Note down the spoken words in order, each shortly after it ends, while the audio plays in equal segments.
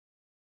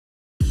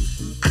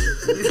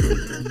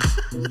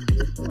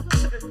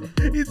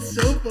It's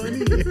so funny.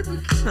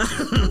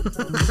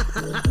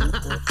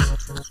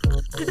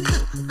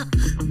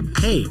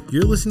 Hey,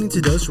 you're listening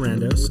to Dos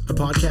Randos, a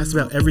podcast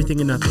about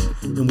everything and nothing.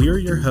 And we are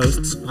your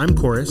hosts. I'm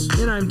Chorus.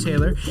 And I'm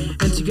Taylor.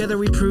 And together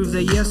we prove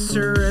that yes,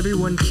 sir,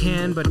 everyone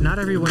can, but not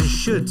everyone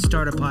should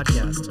start a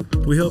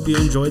podcast. We hope you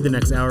enjoyed the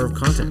next hour of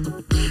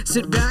content.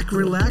 Sit back,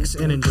 relax,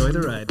 and enjoy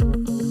the ride.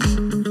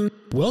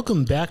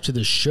 Welcome back to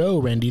the show,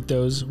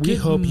 Randitos. We Good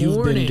hope you've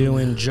been morning.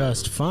 doing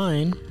just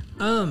fine.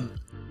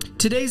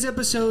 Today's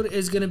episode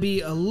is going to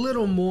be a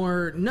little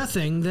more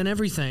nothing than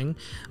everything,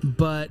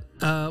 but,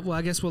 well,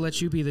 I guess we'll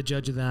let you be the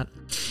judge of that.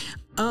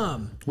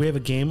 We have a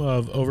game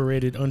of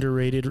Overrated,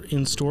 Underrated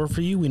in store for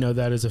you. We know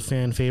that is a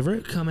fan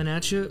favorite. Coming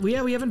at you. We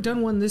haven't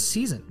done one this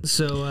season.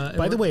 So,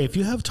 By the way, if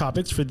you have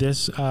topics for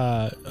this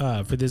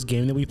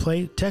game that we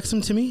play, text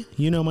them to me.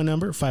 You know my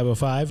number,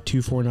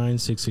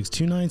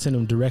 505-249-6629. Send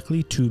them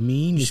directly to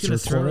me,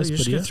 Mr. Chorus. You're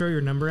just going to throw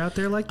your number out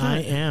there like that? I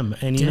am.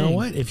 And you know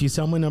what? If you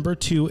sell my number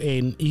to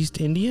an East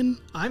Indian,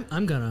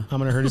 I'm going to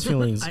hurt his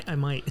feelings. I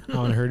might. I'm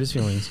going to hurt his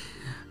feelings.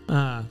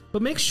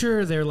 But make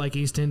sure they're like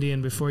East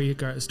Indian before you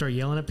start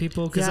yelling at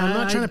people. Yeah, I'm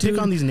not trying to pick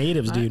on these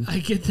natives, dude. I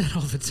get that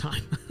all the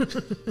time.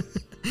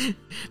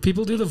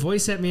 People do the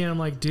voice at me, and I'm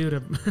like,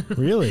 dude.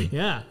 Really?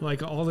 Yeah,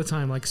 like all the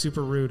time, like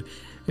super rude.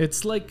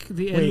 It's like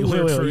the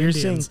N-word for you're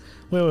Indians.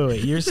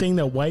 Wait. You're saying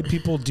that white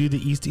people do the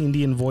East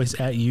Indian voice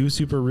at you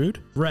super rude?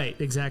 Right,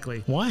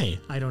 exactly. Why?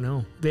 I don't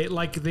know. They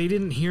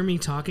didn't hear me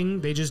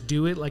talking. They just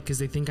do it like because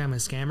they think I'm a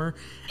scammer.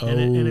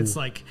 And it's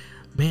like,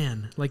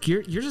 man, like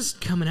you're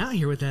just coming out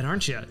here with that,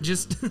 aren't you?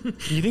 Just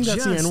you think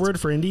that's the N-word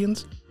for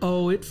Indians?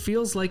 Oh, it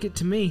feels like it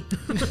to me.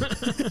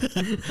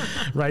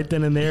 Right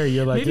then and there,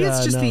 you're like, maybe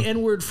it's just the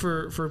N-word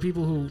for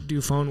people who do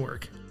phone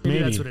work. Maybe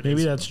that's what it is.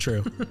 Maybe that's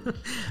true.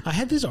 I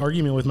had this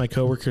argument with my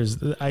coworkers.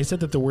 I said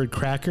that the word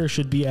cracker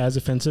should be as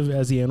offensive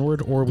as the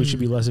N-word, or we should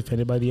be less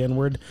offended by the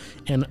N-word.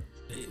 And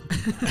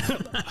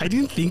I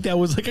didn't think that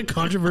was like a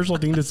controversial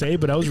thing to say,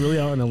 but I was really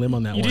out on a limb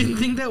on that one. You didn't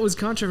think that was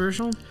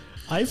controversial?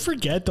 I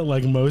forget that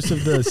like most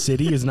of the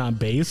city is not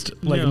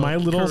based. Like my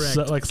little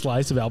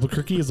slice of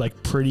Albuquerque is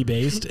like pretty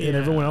based, and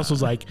everyone else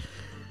was like,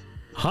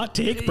 hot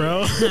take,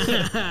 bro.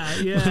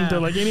 Yeah. They're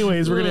like,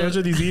 anyways, we're going to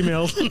answer these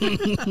emails.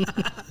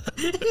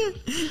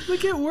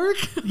 Like at work?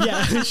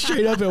 Yeah,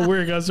 straight up at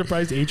work. I was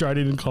surprised HR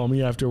didn't call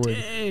me afterward.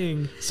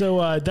 Dang.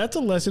 So that's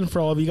a lesson for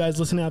all of you guys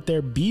listening out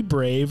there. Be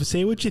brave.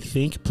 Say what you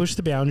think. Push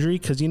the boundary.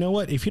 Because you know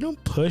what? If you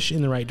don't push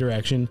in the right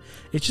direction,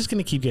 it's just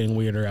going to keep getting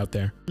weirder out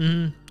there.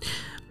 Mm-hmm.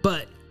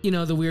 But,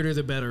 the weirder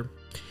the better.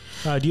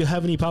 Do you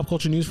have any pop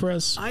culture news for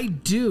us? I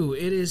do.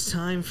 It is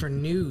time for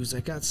news. I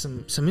got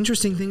some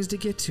interesting things to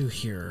get to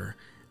here.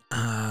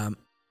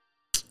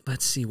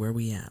 Let's see where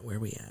we at.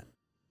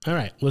 All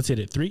right, let's hit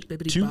it. 3,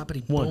 2,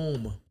 1.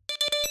 Boom.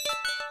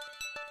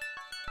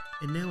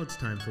 And now it's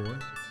time for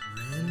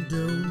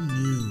Rando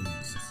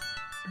News.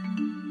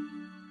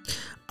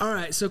 All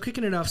right, so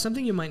kicking it off,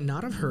 something you might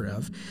not have heard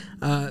of.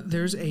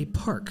 There's a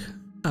park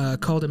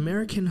called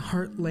American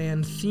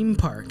Heartland Theme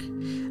Park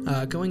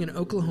going in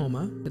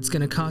Oklahoma. It's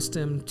going to cost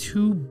them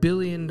 $2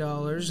 billion,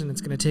 and it's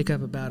going to take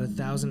up about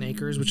 1,000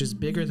 acres, which is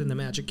bigger than the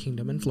Magic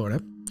Kingdom in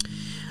Florida.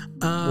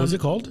 What's it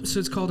called? So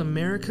it's called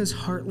America's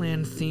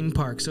Heartland Theme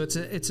Park. So it's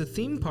a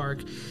theme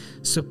park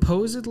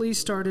supposedly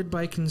started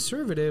by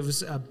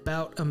conservatives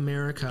about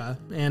America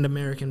and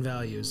American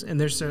values. And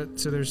they're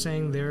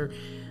saying they're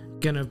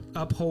going to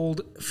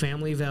uphold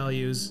family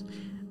values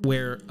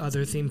where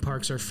other theme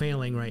parks are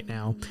failing right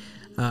now.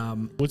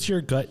 What's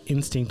your gut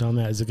instinct on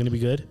that? Is it going to be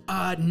good?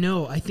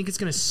 No, I think it's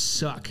going to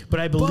suck. But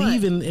I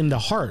believe in the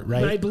heart,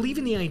 right? But I believe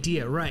in the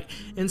idea, right?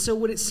 And so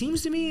what it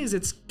seems to me is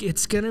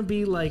it's going to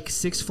be like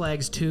Six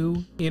Flags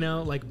 2,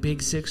 like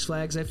big Six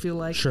Flags, I feel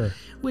like. Sure.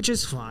 Which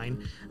is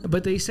fine.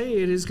 But they say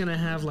it is going to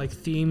have like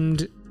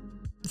themed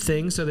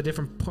things. So the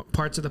different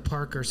parts of the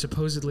park are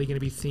supposedly going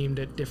to be themed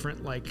at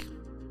different like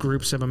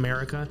groups of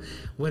America,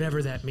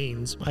 whatever that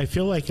means. I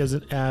feel like as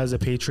a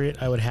patriot,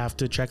 I would have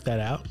to check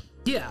that out.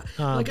 Yeah,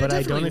 but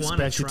I don't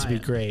expect it to be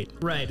great.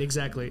 Right,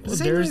 exactly. Well,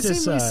 same way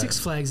Six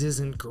Flags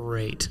isn't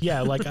great.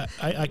 Yeah, like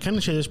I kind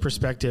of share this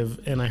perspective,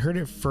 and I heard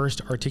it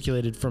first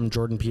articulated from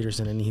Jordan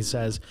Peterson, and he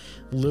says,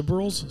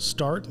 liberals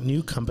start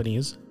new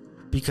companies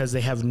because they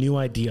have new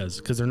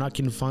ideas, because they're not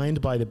confined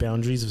by the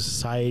boundaries of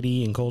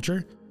society and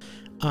culture,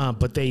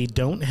 but they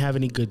don't have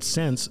any good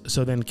sense,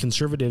 so then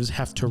conservatives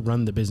have to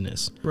run the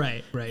business.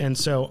 Right. And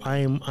so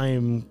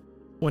I'm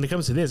when it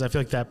comes to this, I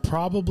feel like that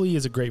probably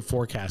is a great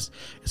forecast.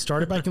 It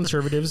started by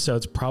conservatives, so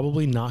it's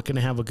probably not going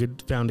to have a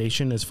good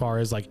foundation as far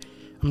as like,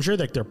 I'm sure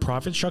like their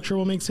profit structure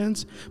will make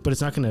sense, but it's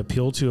not going to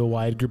appeal to a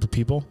wide group of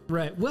people.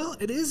 Right. Well,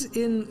 it is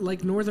in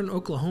like northern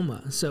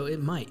Oklahoma, so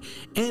it might,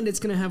 and it's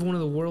going to have one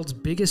of the world's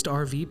biggest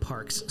RV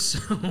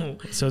parks.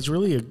 So it's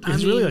really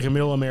really like a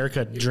middle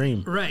America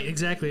dream. Right.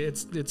 Exactly.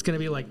 It's going to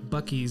be like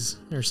Buc-ee's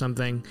or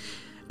something.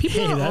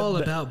 People are all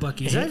about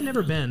Buc-ee's. I've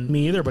never been.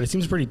 Me either, but it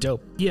seems pretty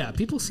dope. Yeah,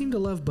 people seem to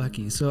love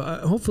Buc-ee's, so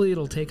hopefully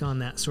it'll take on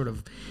that sort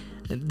of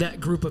that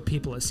group of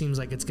people, it seems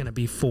like it's going to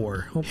be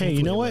 4. Hey,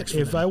 you know what?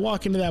 If I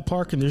walk into that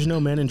park and there's no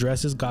men in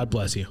dresses, God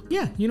bless you.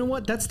 Yeah, you know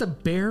what? That's the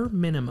bare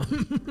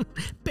minimum.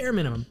 Bare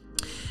minimum.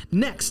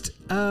 Next,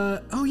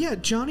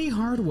 Johnny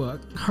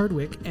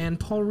Hardwick and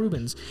Paul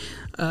Rubens.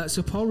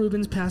 So Paul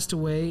Rubens passed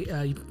away.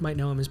 You might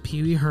know him as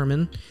Pee Wee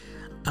Herman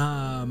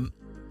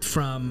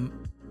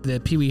from the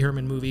Pee Wee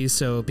Herman movies.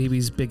 So Pee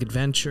Wee's Big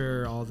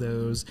Adventure, all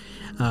those.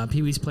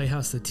 Pee Wee's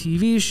Playhouse, the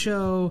TV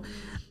show.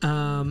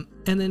 And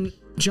then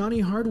Johnny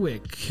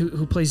Hardwick,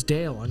 who plays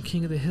Dale on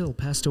King of the Hill,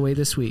 passed away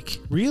this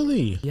week.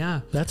 Really?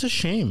 Yeah. That's a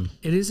shame.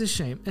 It is a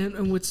shame. And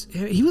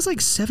he was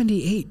like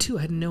 78 too.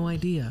 I had no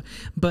idea.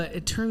 But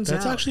it turns out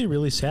that's actually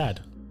really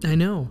sad. I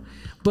know.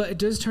 But it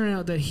does turn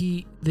out that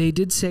they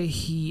did say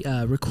he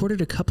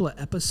recorded a couple of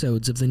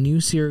episodes of the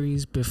new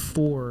series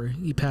before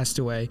he passed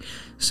away.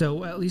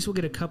 So at least we'll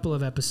get a couple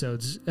of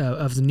episodes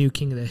of the new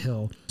King of the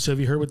Hill. So have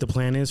you heard what the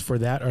plan is for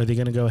that? Are they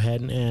going to go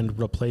ahead and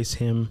replace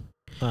him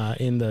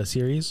in the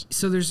series?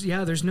 So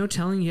there's no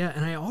telling yet.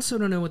 And I also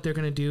don't know what they're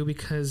going to do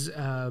because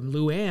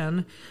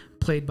Luann,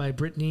 played by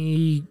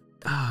Brittany,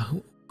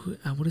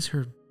 what is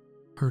her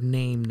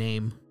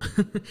name?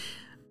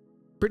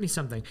 Brittany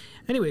something.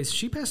 Anyways,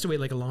 she passed away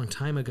like a long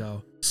time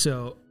ago.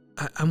 So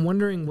I'm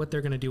wondering what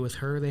they're going to do with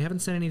her. They haven't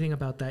said anything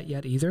about that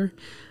yet either.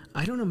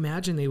 I don't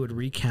imagine they would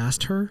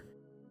recast her.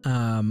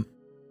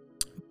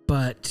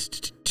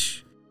 But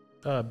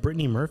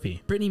Brittany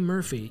Murphy. Brittany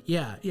Murphy.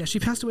 Yeah. She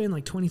passed away in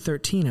like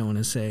 2013, I want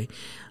to say.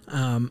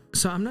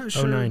 So I'm not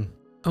sure. 09.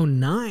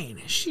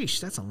 09. Sheesh,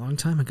 that's a long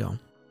time ago.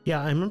 Yeah,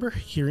 I remember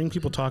hearing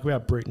people talk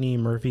about Brittany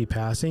Murphy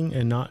passing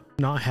and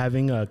not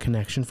having a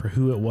connection for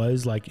who it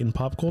was, like in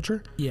pop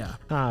culture. Yeah.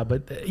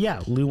 But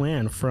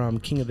Luann from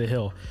King of the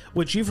Hill,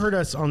 which you've heard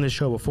us on this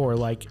show before,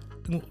 like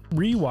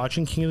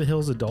rewatching King of the Hill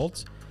as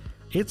adults,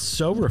 it's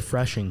so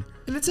refreshing.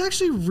 And it's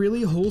actually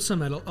really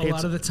wholesome a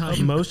lot of the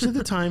time. Most of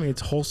the time, it's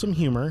wholesome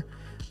humor.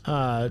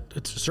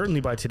 It's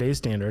certainly by today's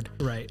standard.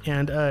 Right.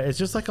 And it's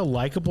just like a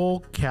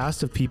likable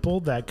cast of people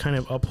that kind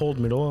of uphold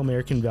middle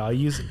American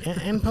values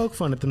and poke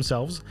fun at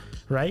themselves,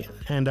 right?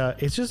 And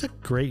it's just a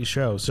great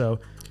show. So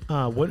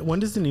when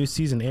does the new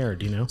season air?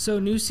 Do you know? So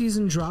new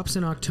season drops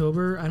in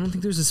October. I don't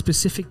think there's a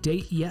specific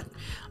date yet.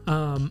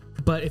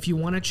 But if you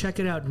want to check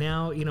it out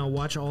now,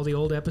 watch all the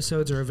old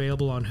episodes are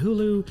available on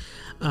Hulu.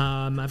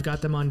 I've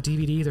got them on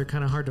DVD. They're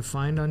kind of hard to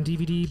find on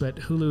DVD, but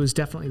Hulu is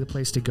definitely the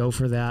place to go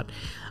for that.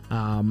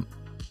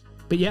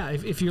 But yeah,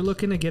 if you're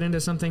looking to get into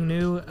something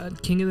new,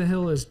 King of the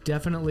Hill is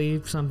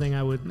definitely something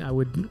I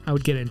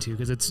would get into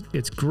because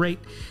it's great,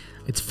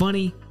 it's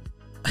funny,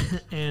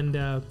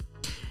 and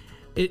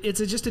it's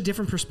just a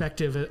different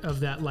perspective of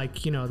that,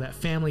 like that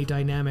family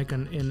dynamic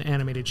in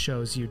animated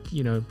shows you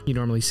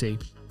normally see.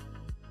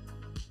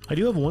 I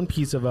do have one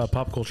piece of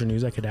pop culture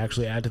news I could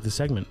actually add to the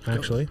segment.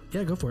 Actually,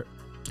 yeah, go for it.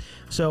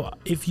 So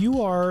if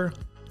you are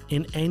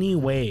in any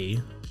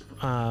way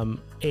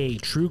a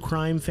true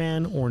crime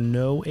fan or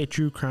know a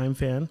true crime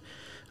fan,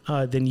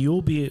 then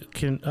you'll be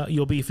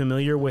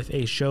familiar with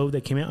a show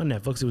that came out on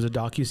Netflix. It was a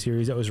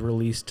docuseries that was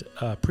released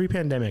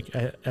pre-pandemic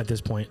at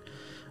this point,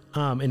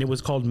 and it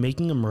was called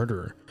Making a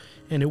Murderer,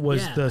 and it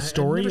was the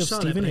story of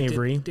Stephen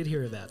Avery. Did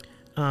hear of that.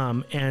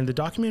 And the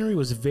documentary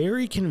was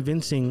very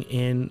convincing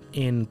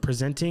in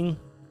presenting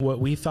what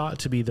we thought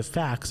to be the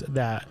facts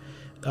that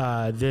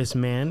this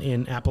man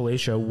in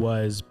Appalachia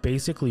was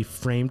basically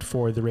framed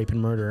for the rape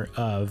and murder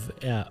of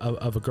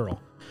a girl.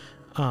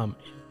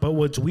 But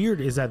what's weird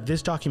is that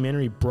this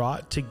documentary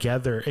brought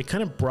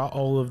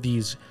all of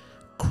these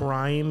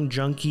crime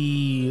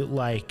junkie,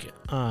 like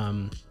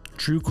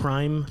true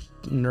crime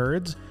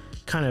nerds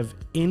kind of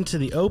into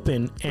the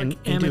open and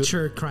like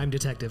amateur crime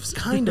detectives.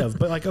 Kind of,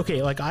 but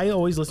like I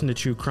always listen to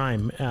true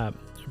crime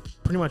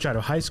pretty much out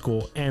of high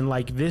school, and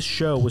like this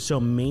show was so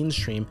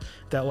mainstream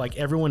that like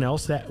everyone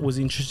else that was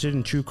interested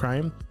in true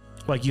crime,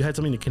 like you had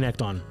something to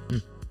connect on.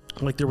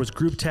 Like there was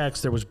group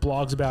text, there was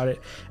blogs about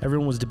it,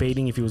 everyone was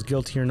debating if he was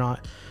guilty or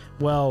not.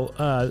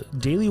 Well,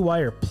 Daily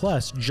Wire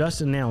Plus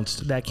just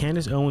announced that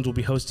Candace Owens will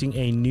be hosting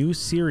a new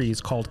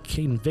series called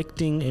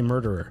Convicting a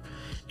Murderer,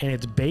 and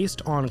it's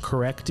based on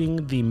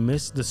correcting the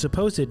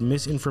supposed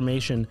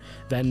misinformation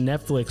that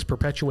Netflix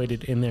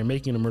perpetuated in their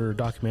Making a Murderer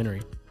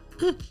documentary.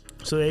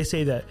 So they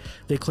say that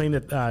they claim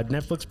that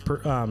Netflix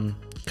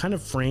kind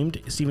of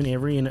framed Stephen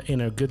Avery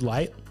in a good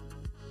light,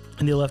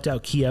 and they left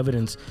out key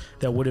evidence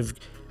that would have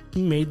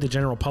made the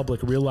general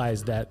public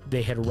realize that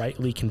they had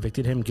rightly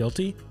convicted him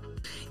guilty.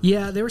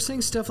 Yeah, they were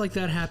saying stuff like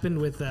that happened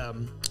with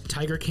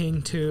Tiger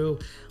King too.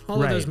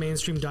 All of those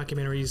mainstream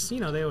documentaries,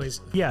 they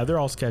always... Yeah, they're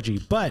all sketchy.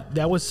 But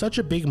that was such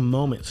a big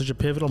moment, such a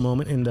pivotal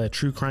moment in the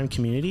true crime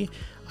community.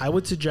 I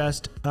would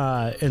suggest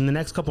in the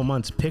next couple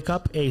months, pick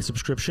up a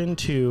subscription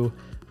to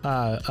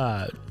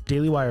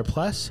Daily Wire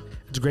Plus.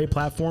 It's a great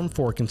platform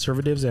for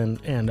conservatives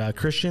and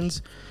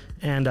Christians.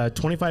 And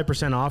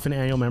 25% off an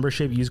annual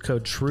membership. Use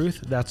code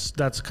TRUTH.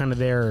 That's kind of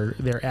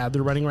their ad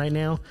they're running right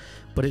now.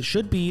 But it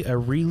should be a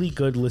really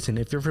good listen.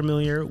 If you're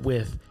familiar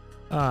with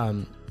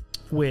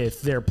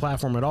their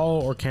platform at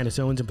all, or Candace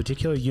Owens in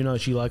particular,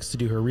 she likes to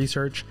do her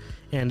research.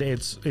 and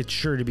it's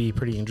sure to be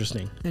pretty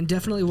interesting. And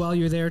definitely while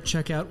you're there,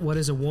 check out What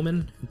Is a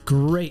Woman?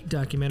 Great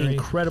documentary.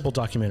 Incredible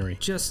documentary.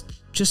 Just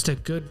a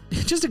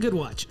good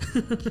watch.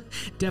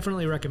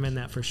 Definitely recommend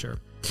that for sure.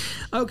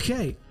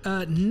 Okay,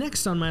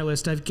 next on my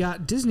list, I've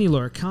got Disney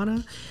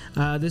Lorcana.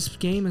 This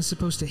game is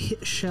supposed to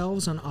hit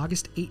shelves on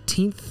August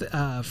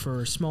 18th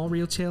for small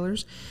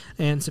retailers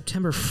and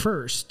September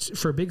 1st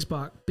for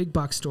big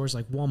box stores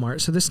like Walmart.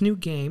 So this new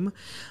game,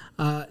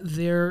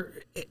 they're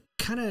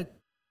kind of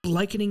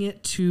likening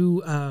it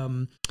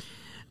to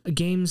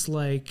games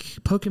like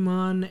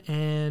Pokemon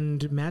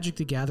and Magic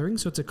the Gathering.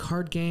 So it's a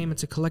card game.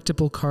 It's a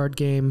collectible card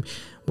game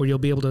where you'll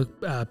be able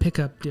to pick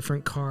up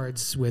different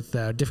cards with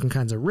different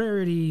kinds of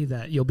rarity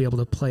that you'll be able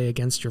to play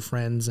against your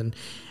friends and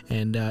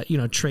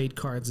trade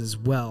cards as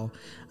well.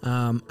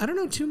 I don't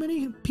know too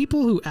many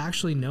people who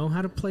actually know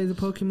how to play the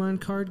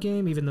Pokemon card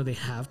game, even though they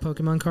have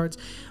Pokemon cards,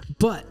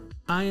 but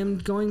I am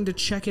going to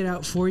check it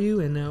out for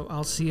you, and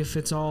I'll see if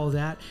it's all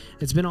that.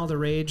 It's been all the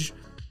rage.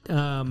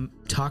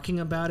 Talking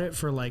about it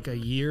for like a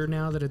year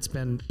now that it's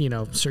been,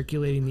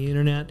 circulating the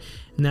internet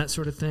and that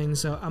sort of thing.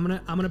 So I'm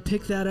gonna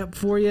pick that up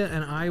for you,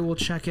 and I will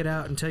check it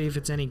out and tell you if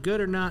it's any good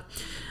or not.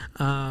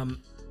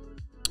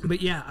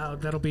 But yeah,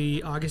 that'll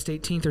be August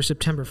 18th or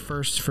September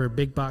 1st for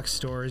big box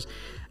stores.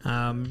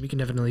 You can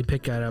definitely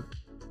pick that up.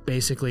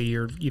 Basically,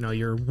 your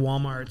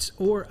Walmarts,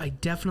 or I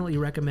definitely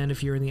recommend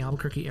if you're in the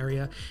Albuquerque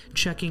area,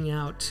 checking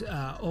out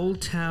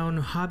Old Town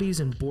Hobbies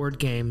and Board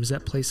Games.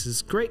 That place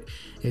is great.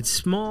 It's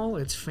small,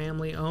 it's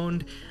family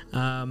owned,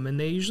 and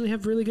they usually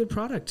have really good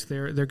product.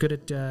 They're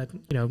good at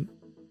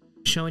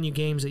showing you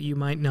games that you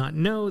might not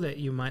know that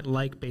you might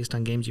like based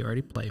on games you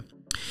already play.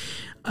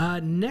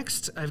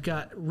 Next, I've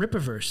got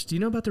Rippaverse. Do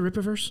you know about the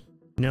Rippaverse?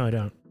 No, I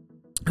don't.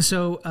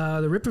 So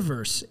the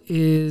Rippaverse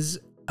is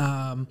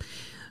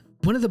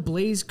one of the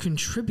Blaze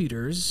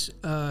contributors,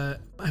 I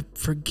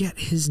forget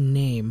his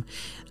name.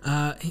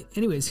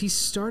 Anyways, he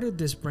started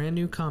this brand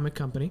new comic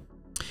company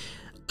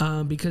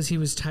because he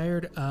was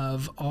tired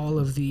of all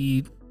of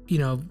the,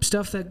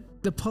 stuff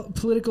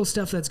political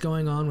stuff that's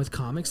going on with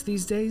comics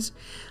these days.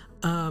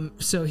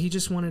 So he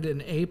just wanted an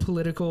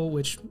apolitical,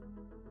 which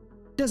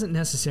doesn't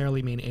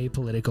necessarily mean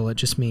apolitical. It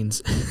just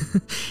means,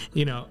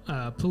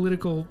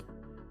 political.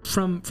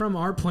 From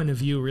our point of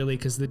view, really,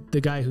 because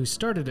the guy who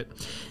started it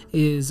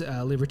is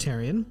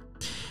libertarian,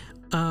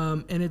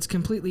 and it's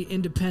completely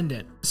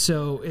independent.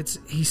 So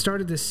he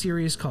started this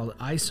series called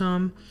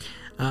ISOM,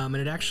 and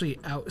it actually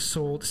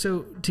outsold.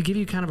 So to give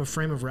you kind of a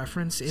frame of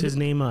reference, is his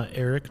name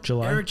Eric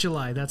July? Eric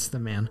July, that's the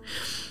man.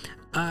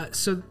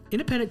 So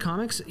independent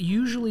comics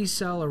usually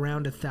sell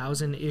around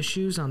 1,000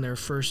 issues on their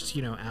first,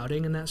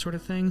 outing and that sort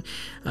of thing.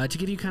 To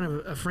give you kind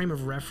of a frame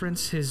of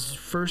reference, his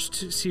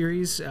first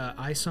series,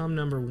 ISOM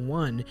number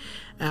 1,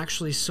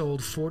 actually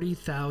sold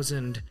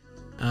 40,000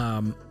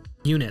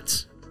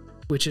 units,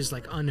 which is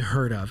like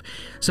unheard of.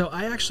 So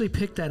I actually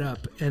picked that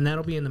up, and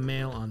that'll be in the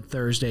mail on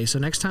Thursday. So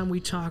next time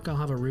we talk, I'll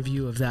have a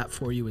review of that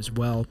for you as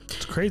well.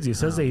 It's crazy. It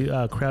says they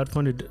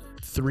crowdfunded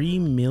 $3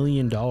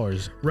 million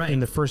in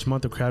the first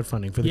month of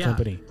crowdfunding for the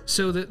company.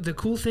 So the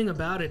cool thing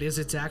about it is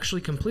it's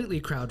actually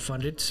completely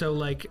crowdfunded. So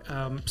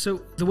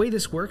so the way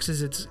this works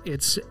is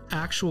it's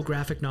actual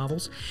graphic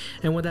novels,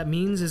 and what that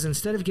means is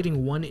instead of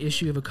getting one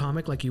issue of a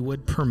comic like you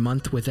would per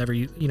month with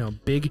every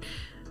big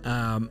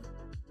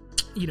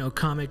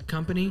comic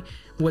company,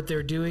 what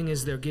they're doing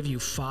is they'll give you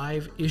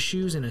 5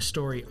 issues in a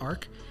story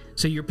arc.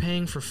 So you're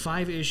paying for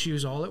 5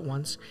 issues all at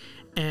once,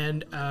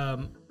 and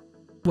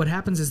what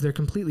happens is they're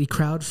completely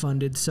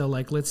crowdfunded. So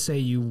let's say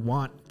you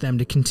want them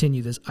to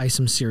continue this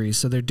ISOM series.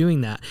 So they're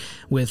doing that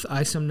with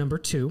ISOM number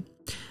 2.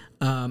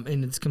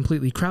 And it's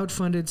completely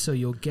crowdfunded. So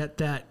you'll get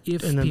that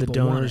if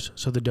people want it.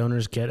 So the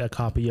donors get a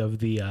copy of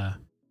the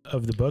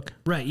book?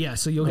 Right, yeah.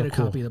 So you'll get a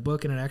copy of the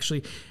book, and it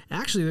actually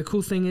the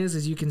cool thing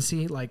is you can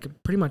see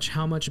pretty much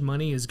how much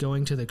money is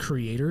going to the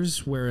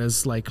creators,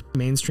 whereas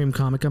mainstream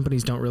comic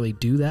companies don't really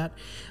do that.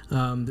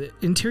 The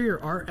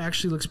interior art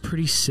actually looks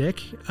pretty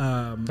sick.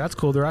 That's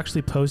cool. They're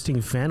actually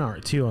posting fan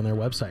art too on their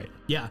website.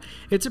 Yeah,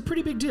 it's a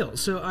pretty big deal.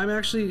 So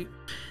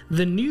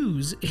the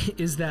news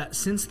is that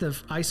since the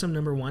ISOM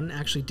number 1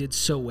 actually did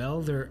so well,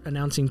 they're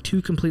announcing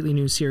 2 completely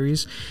new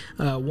series,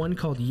 one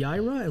called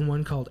Yaira and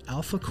one called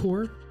Alpha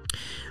Core.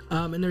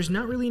 And there's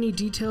not really any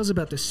details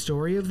about the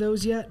story of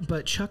those yet,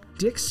 but Chuck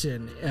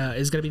Dixon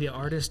is going to be the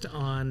artist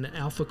on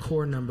Alpha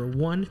Core number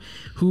 1,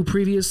 who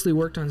previously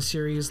worked on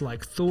series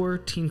like Thor,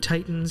 Teen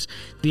Titans,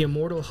 The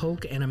Immortal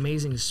Hulk, and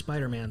Amazing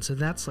Spider-Man. So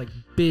that's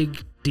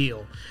big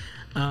deal.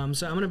 So I'm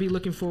going to be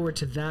looking forward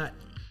to that.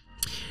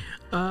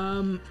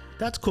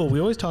 That's cool. We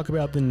always talk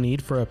about the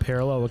need for a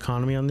parallel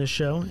economy on this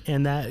show,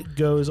 and that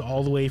goes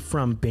all the way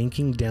from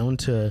banking down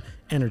to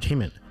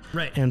entertainment.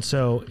 Right. And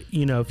so,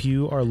 if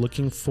you are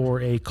looking for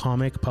a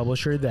comic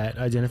publisher that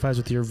identifies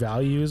with your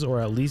values,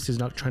 or at least is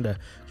not trying to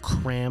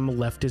cram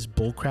leftist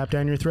bullcrap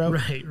down your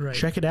throat, right.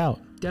 check it out.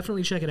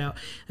 definitely check it out.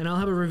 And I'll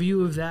have a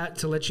review of that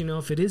to let you know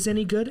if it is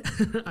any good.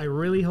 I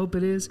really hope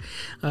it is,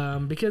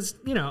 because,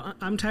 you know,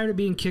 I'm tired of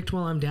being kicked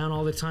while I'm down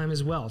all the time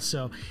as well.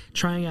 So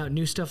trying out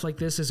new stuff like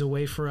this is a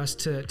way for us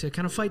to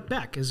kind of fight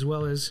back as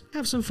well as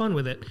have some fun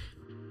with it.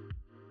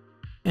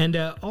 And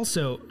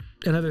also,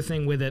 another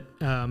thing with it,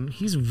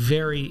 he's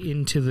very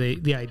into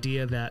the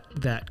idea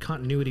that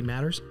continuity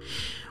matters.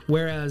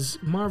 Whereas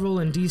Marvel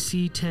and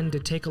DC tend to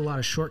take a lot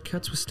of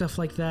shortcuts with stuff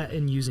like that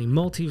and using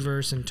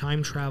multiverse and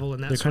time travel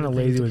and that They're sort of kind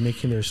of lazy with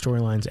making their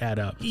storylines add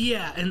up.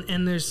 Yeah,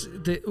 and there's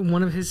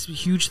one of his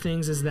huge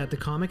things is that the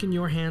comic in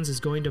your hands is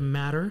going to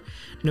matter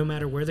no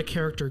matter where the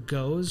character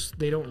goes.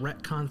 They don't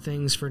retcon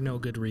things for no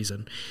good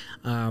reason.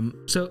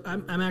 So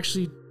I'm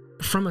actually,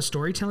 from a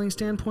storytelling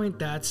standpoint,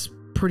 that's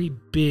pretty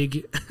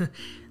big.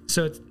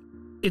 So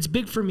it's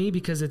big for me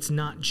because it's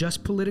not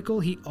just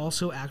political. He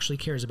also actually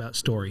cares about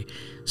story.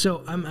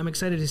 So I'm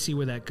excited to see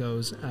where that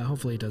goes.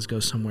 Hopefully it does go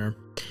somewhere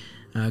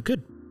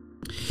good.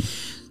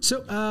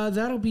 So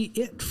that'll be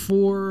it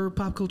for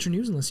pop culture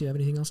news, unless you have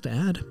anything else to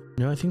add.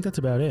 No, I think that's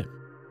about it.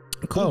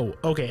 Cool.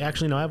 Oh, okay.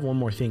 Actually, no, I have one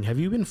more thing. Have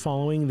you been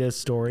following this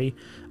story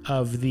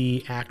of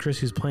the actress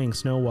who's playing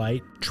Snow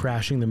White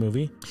trashing the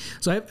movie?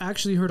 So I've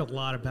actually heard a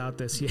lot about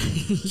this.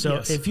 So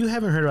yes. If you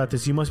haven't heard about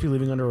this, you must be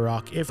living under a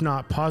rock. If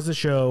not, pause the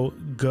show,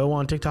 go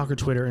on TikTok or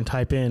Twitter and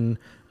type in,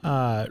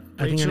 I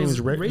think her name is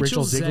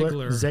Rachel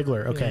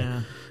Zegler. Okay.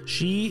 Yeah.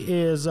 She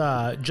is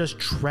just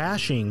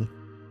trashing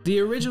the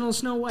original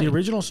Snow White. The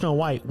original Snow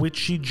White, which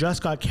she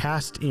just got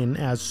cast in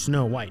as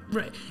Snow White.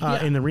 Right.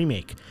 In the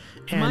remake.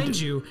 And mind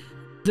you,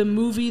 the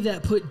movie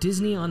that put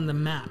Disney on the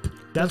map.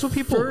 That's what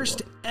people...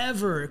 First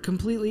ever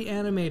completely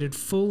animated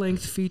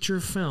full-length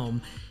feature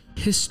film.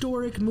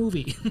 Historic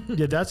movie.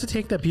 Yeah, that's a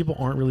take that people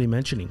aren't really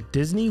mentioning.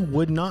 Disney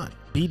would not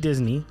be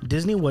Disney.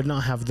 Disney would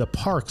not have the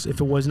parks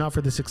if it was not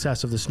for the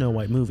success of the Snow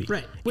White movie.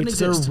 Right. It's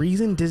the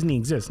reason Disney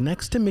exists.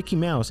 Next to Mickey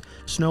Mouse,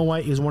 Snow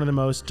White is one of the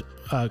most,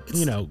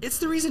 It's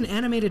the reason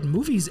animated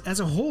movies as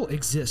a whole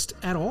exist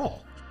at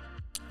all.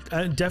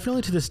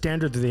 Definitely to the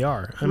standard that they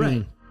are.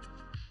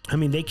 I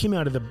mean, they came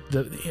out of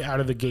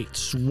the gate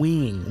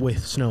swinging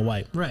with Snow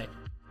White. Right.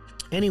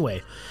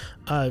 Anyway,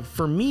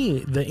 for me,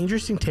 the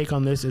interesting take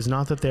on this is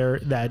not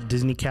that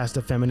Disney cast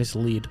a feminist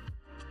lead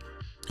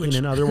in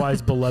an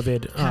otherwise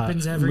beloved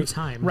happens every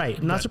time. Right.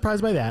 I'm not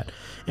surprised by that.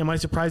 Am I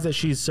surprised that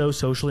she's so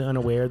socially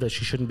unaware that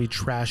she shouldn't be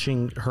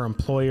trashing her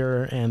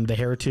employer and the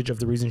heritage of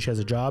the reason she has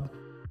a job?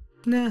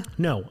 Nah.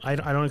 No, I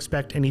don't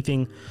expect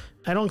anything.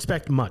 I don't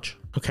expect much.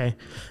 Okay.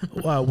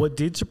 What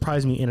did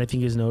surprise me, and I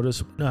think is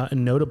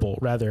notable,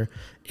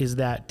 is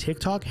that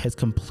TikTok has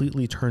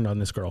completely turned on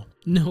this girl.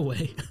 No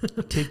way.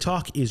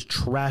 TikTok is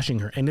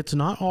trashing her, and it's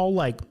not all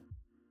like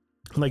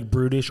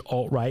brutish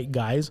alt-right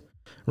guys,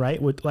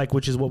 right?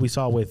 Which is what we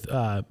saw with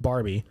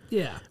Barbie.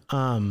 Yeah.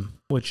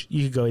 Which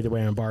you could go either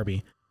way on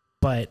Barbie,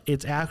 but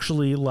it's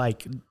actually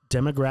like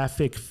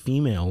demographic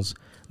females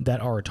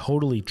that are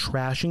totally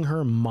trashing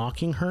her,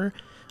 mocking her.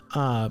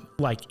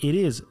 Like it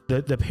is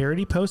the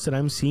parody posts that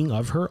I'm seeing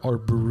of her are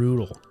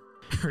brutal.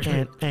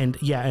 Right.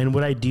 And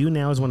what I do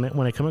now is when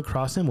I come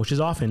across them, which is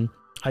often,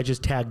 I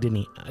just tag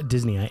Disney.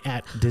 I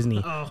at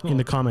Disney in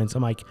the comments.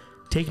 I'm like,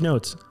 take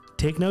notes,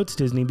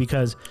 Disney,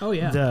 because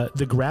the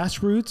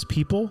grassroots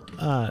people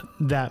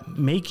that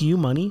make you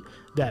money,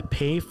 that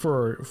pay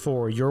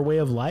for your way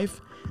of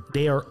life,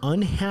 they are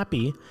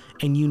unhappy,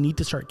 and you need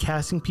to start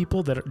casting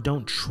people that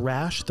don't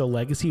trash the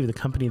legacy of the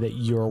company that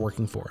you're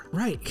working for.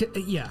 Right.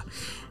 Yeah.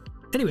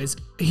 Anyways,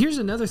 here's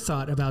another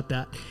thought about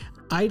that.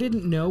 I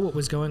didn't know what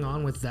was going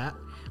on with that,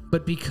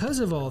 but because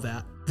of all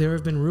that, there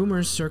have been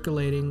rumors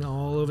circulating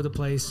all over the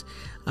place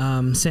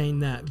saying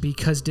that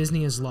because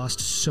Disney has lost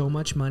so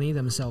much money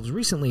themselves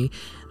recently,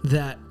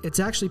 that it's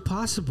actually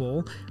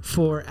possible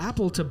for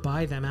Apple to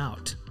buy them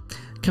out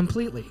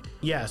completely.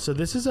 Yeah, so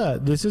this is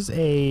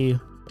a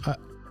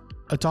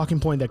talking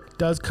point that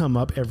does come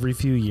up every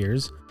few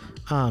years.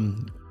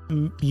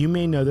 You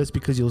may know this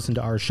because you listen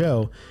to our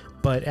show,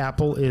 but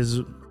Apple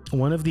is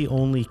one of the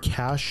only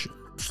cash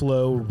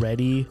flow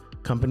ready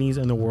companies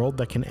in the world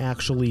that can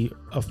actually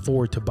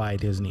afford to buy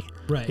Disney,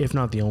 right? If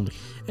not the only.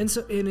 And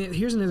so,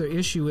 here's another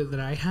issue that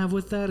I have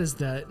with that is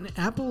that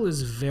Apple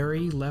is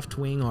very left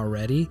wing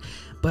already,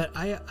 but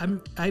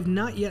I've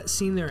not yet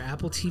seen their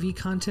Apple TV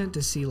content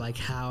to see like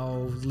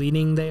how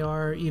leaning they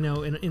are,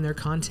 in their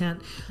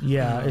content.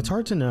 Yeah, it's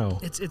hard to know.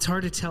 It's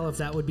hard to tell if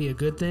that would be a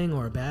good thing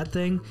or a bad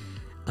thing.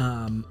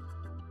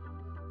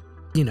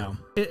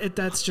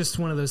 That's just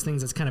one of those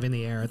things that's kind of in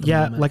the air at the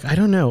moment. Like I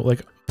don't know.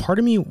 Like part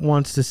of me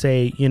wants to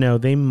say,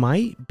 they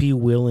might be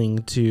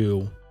willing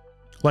to,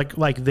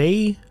 like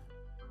they,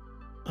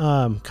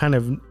 kind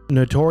of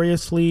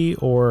notoriously,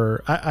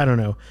 or I don't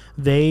know,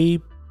 they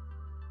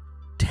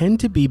tend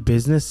to be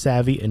business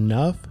savvy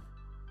enough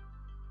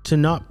to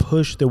not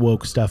push the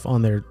woke stuff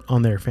on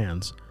their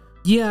fans.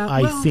 Yeah,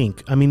 I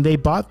think. I mean, they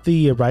bought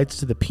the rights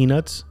to the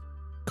Peanuts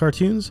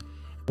cartoons,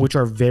 which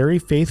are very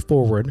faith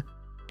forward.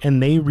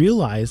 And they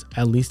realize,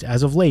 at least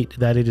as of late,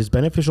 that it is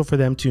beneficial for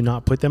them to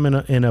not put them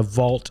in a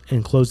vault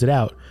and close it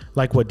out,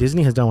 like what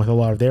Disney has done with a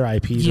lot of their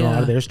IPs and a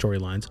lot of their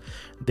storylines.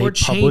 They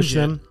publish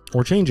them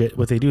or change it.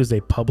 What they do is they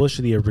publish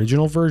the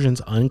original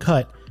versions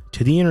uncut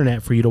to the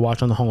internet for you to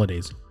watch on the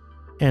holidays.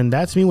 And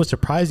that to me was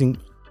surprising.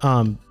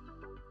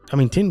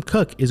 Tim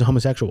Cook is a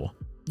homosexual.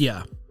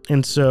 Yeah.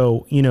 And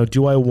so,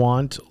 do I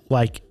want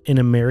like an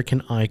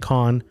American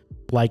icon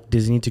like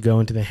Disney to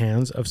go into the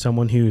hands of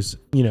someone who's,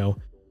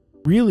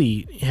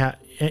 really at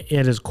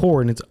his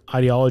core and its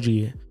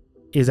ideology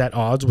is at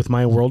odds with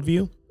my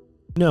worldview?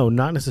 No,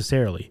 not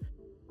necessarily.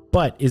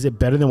 But is it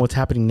better than what's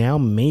happening now?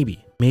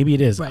 Maybe. Maybe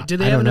it is. Right. Do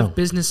they have enough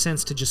business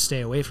sense to just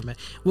stay away from it?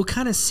 We'll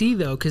kind of see,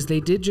 though, because they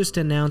did just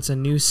announce a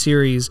new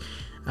series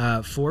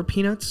for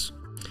Peanuts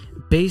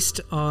based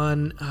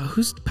on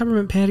who's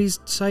Peppermint Patty's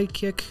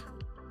sidekick?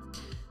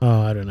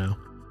 Oh, I don't know.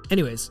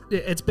 Anyways,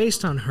 it's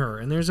based on her,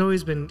 and there's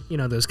always been,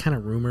 those kind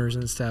of rumors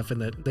and stuff,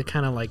 and the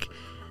kind of like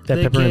that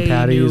the Peppermint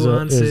Patty is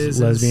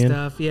lesbian and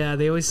stuff. Yeah,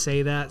 they always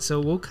say that. So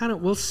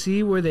we'll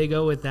see where they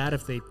go with that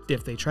if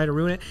they try to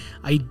ruin it.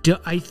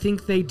 I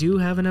think they do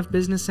have enough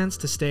business sense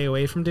to stay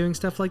away from doing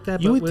stuff like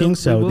that. You would think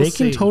so. They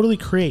can totally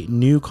create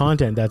new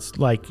content that's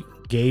like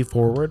gay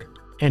forward,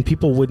 and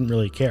people wouldn't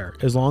really care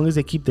as long as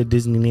they keep the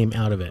Disney name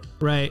out of it.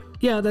 Right.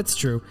 Yeah, that's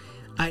true.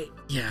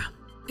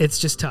 It's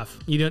just tough.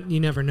 You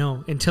never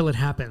know until it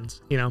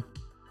happens,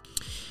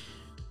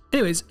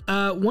 Anyways,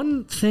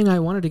 one thing I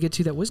wanted to get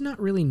to that was not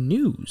really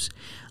news,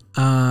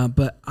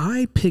 but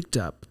I picked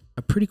up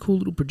a pretty cool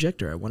little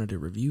projector I wanted to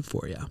review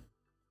for you.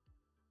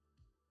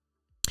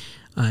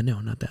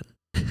 No, not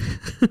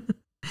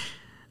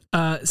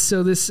that.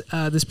 So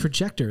this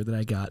projector that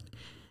I got,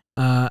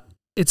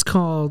 it's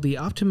called the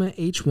Optima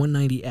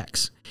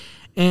H190X,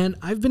 and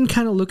I've been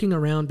kind of looking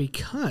around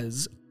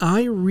because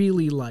I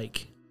really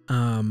like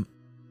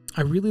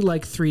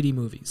 3D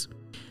movies,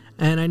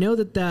 and I know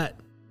that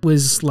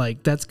was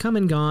like that's come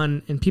and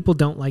gone, and people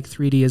don't like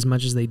 3D as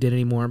much as they did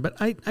anymore. But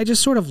I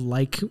just sort of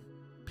like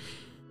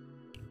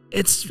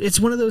it's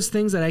one of those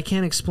things that I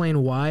can't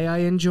explain why I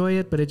enjoy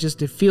it, but it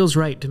feels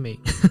right to me.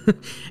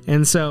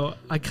 And so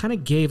I kind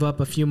of gave up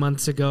a few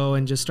months ago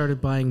and just started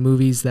buying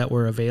movies that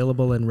were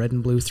available in red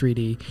and blue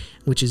 3D,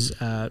 which is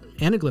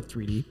Anaglyph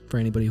 3D for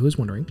anybody who is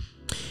wondering.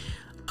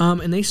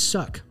 And they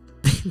suck.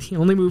 The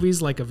only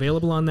movies like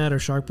available on that are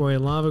Shark Boy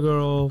and Lava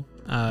Girl,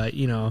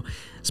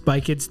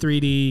 Spy Kids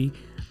 3D,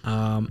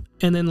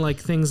 and then like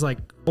things like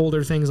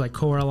older things like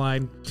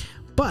Coraline.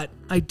 But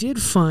I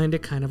did find a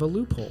kind of a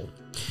loophole.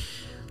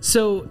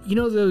 So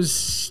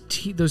those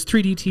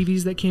 3D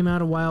TVs that came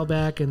out a while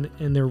back, and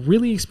they're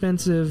really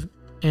expensive,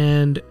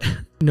 and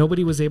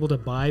nobody was able to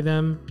buy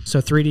them.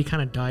 So 3D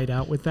kind of died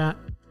out with that.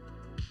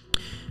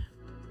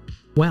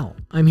 Well,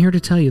 I'm here to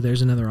tell you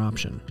there's another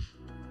option.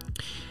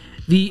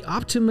 The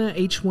Optima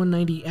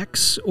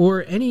H190X,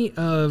 or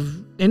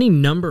any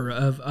number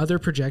of other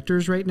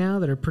projectors right now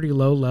that are pretty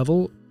low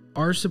level,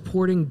 are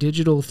supporting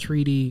digital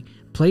 3D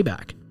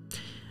playback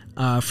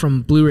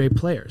from Blu-ray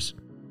players.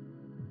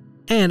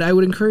 And I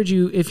would encourage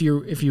you, if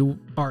you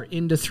are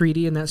into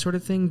 3D and that sort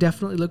of thing,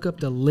 definitely look up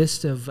the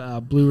list of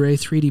Blu-ray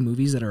 3D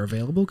movies that are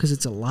available, because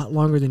it's a lot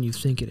longer than you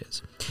think it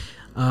is.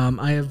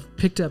 I have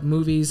picked up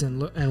movies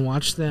and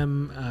watched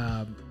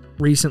them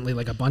recently,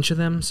 like a bunch of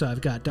them. So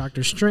I've got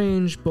Doctor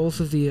Strange, both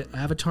of the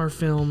Avatar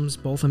films,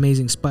 both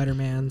Amazing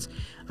Spider-Mans,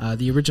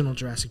 the original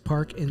Jurassic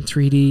Park in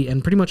 3D,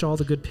 and pretty much all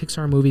the good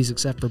Pixar movies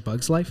except for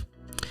Bug's Life.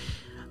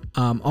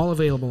 All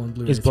available in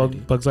Blu-ray. Is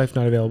Bug's Life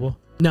not available?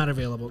 Not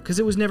available, because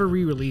it was never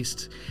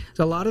re-released.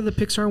 So a lot of the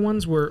Pixar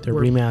ones were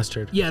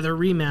remastered. Yeah, they're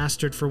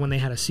remastered for when they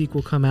had a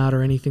sequel come out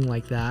or anything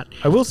like that.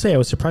 I will say I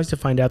was surprised to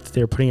find out that they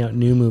were putting out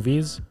new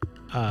movies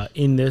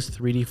in this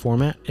 3D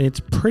format, and it's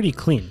pretty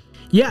clean.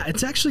 Yeah,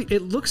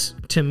 it looks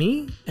to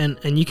me,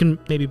 and you can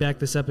maybe back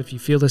this up if you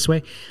feel this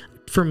way.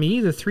 For me,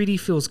 the 3D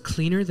feels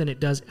cleaner than it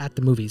does at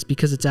the movies,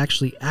 because it's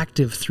actually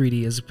active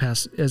 3D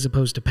as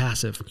opposed to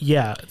passive.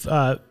 Yeah,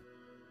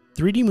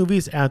 3D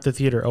movies at the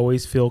theater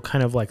always feel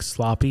kind of like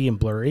sloppy and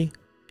blurry,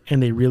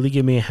 and they really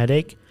give me a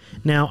headache.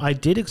 Now, I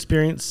did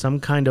experience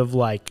some kind of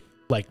like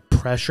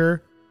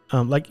pressure.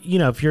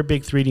 If you're a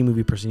big 3D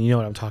movie person, you know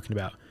what I'm talking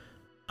about.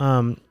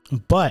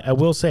 But I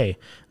will say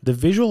the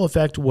visual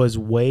effect was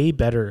way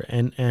better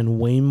and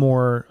way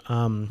more,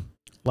 I'm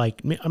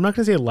not going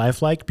to say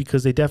lifelike,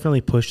 because they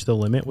definitely pushed the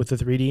limit with the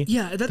 3D.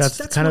 Yeah,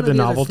 that's kind of the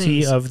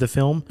novelty of the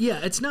film. Yeah,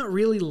 it's not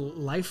really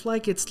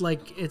lifelike. It's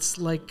like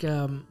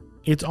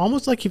it's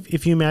almost like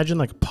if you imagine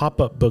like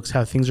pop-up books,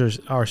 how things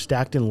are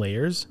stacked in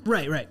layers.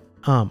 Right.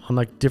 On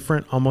like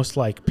different, almost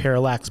like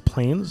parallax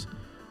planes.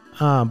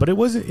 But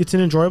it's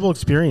an enjoyable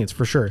experience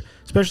for sure.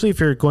 Especially if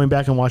you're going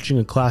back and watching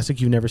a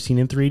classic you've never seen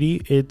in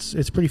 3D.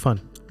 It's pretty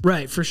fun.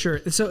 Right, for sure.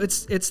 So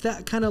it's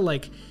that kind of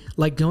like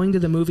going to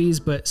the movies,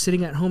 but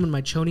sitting at home in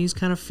my chonies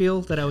kind of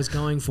feel that I was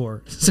going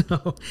for.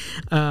 So,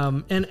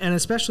 and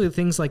especially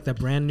things like the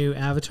brand new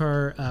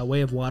Avatar Way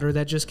of Water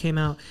that just came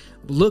out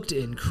looked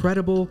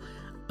incredible.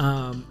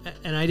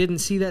 And I didn't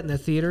see that in the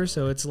theater,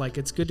 so it's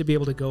good to be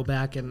able to go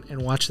back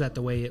and watch that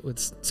the way it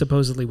was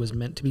supposedly was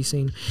meant to be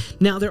seen.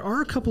 Now, there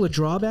are a couple of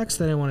drawbacks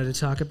that I wanted to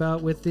talk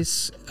about with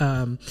this.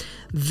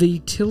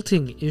 The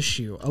tilting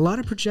issue. A lot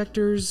of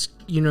projectors,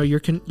 you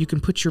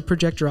can put your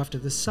projector off to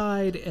the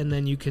side, and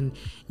then you can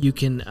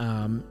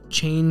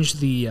change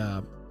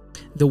the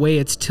way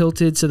it's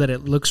tilted so that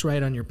it looks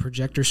right on your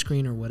projector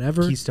screen or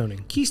whatever.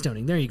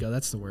 Keystoning. There you go.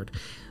 That's the word.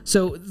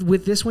 So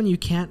with this one, you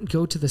can't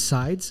go to the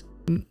sides.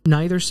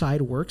 Neither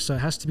side works, so it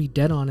has to be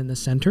dead on in the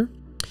center.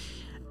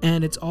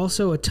 And it's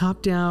also a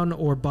top-down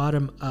or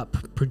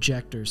bottom-up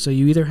projector. So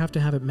you either have to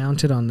have it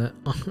mounted on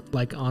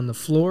the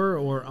floor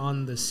or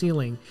on the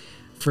ceiling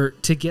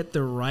to get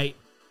the right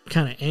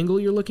kind of angle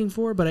you're looking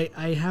for. But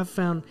I have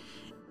found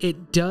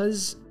it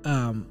does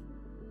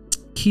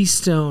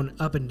keystone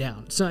up and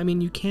down. So I mean,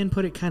 you can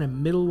put it kind of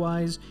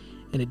middle-wise,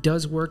 and it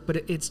does work, but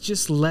it's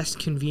just less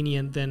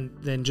convenient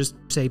than just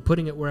say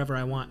putting it wherever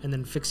I want and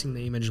then fixing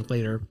the image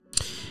later.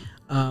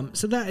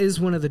 So that is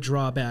one of the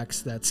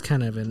drawbacks. That's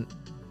kind of it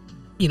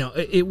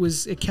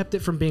kept it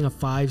from being a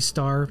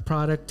 5-star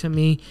product to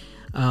me.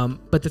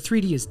 But the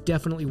 3D is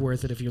definitely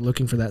worth it if you're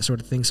looking for that sort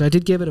of thing. So I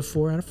did give it a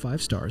 4 out of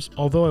 5 stars.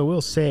 Although I will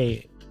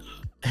say,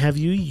 have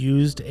you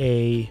used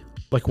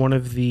one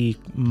of the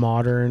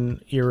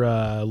modern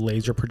era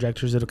laser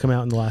projectors that have come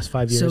out in the last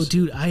 5 years? So,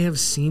 dude, I have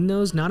seen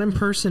those, not in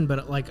person,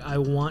 but I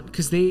want,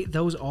 because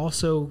those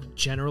also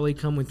generally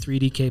come with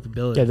 3D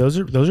capability. Yeah,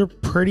 those are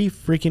pretty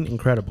freaking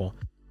incredible.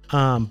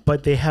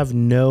 But they have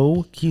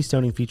no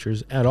keystoning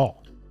features at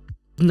all.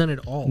 None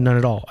at all. None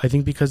at all. I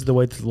think because of the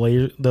way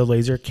the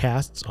laser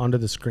casts onto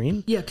the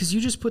screen. Yeah, because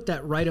you just put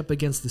that right up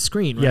against the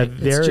screen, right? Yeah,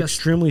 they're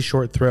extremely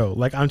short throw.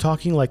 I'm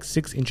talking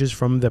 6 inches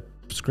from the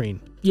screen.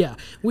 Yeah,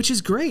 which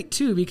is great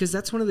too, because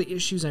that's one of the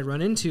issues I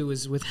run into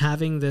is with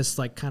having this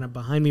kind of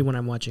behind me when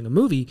I'm watching a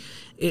movie.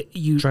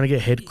 Trying to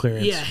get head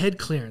clearance. Yeah, head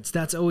clearance.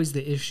 That's always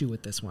the issue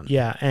with this one.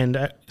 Yeah,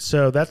 and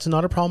so that's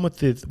not a problem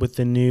with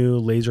the new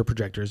laser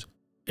projectors.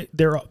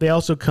 They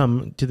also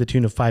come to the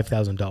tune of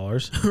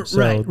 $5,000. So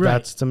right.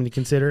 That's something to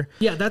consider.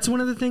 Yeah, that's one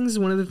of the things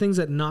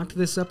that knocked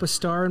this up a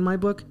star in my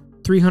book.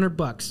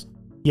 $300.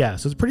 Yeah,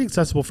 so it's pretty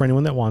accessible for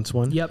anyone that wants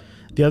one. Yep.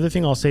 The other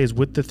thing I'll say is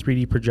with the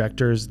 3D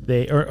projectors,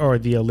 or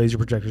the laser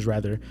projectors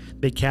rather,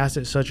 they cast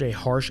at such a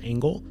harsh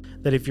angle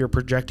that if you're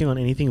projecting on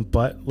anything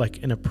but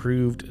an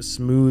approved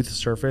smooth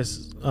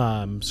surface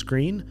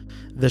screen,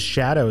 the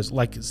shadows,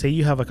 say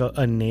you have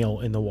a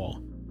nail in the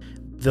wall.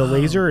 The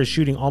laser is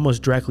shooting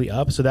almost directly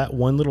up, so that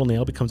one little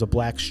nail becomes a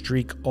black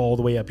streak all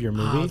the way up your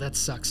movie. Oh, that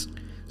sucks.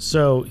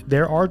 So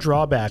there are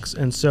drawbacks.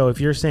 And so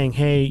if you're saying,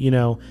 hey,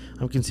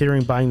 I'm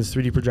considering buying this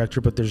 3D projector,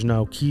 but there's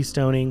no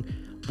keystoning,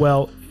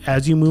 well,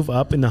 as you move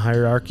up in the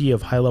hierarchy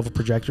of high-level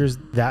projectors,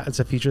 that's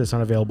a feature that's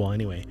not available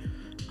anyway.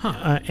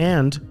 Huh.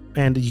 And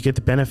you get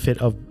the benefit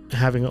of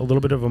having a little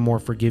bit of a more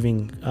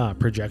forgiving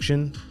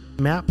projection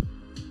map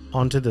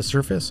onto the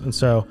surface. And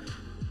so,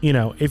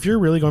 if you're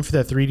really going for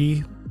that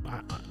 3D,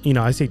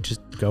 I say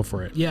just go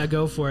for it. Yeah,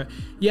 go for it.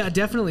 Yeah,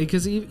 definitely,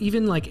 because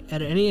even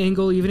at any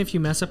angle, even if you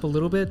mess up a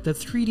little bit, the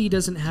 3D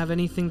doesn't have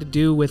anything to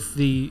do with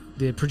the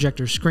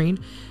projector screen,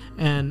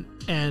 and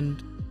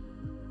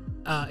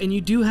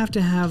you do have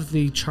to have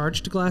the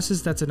charged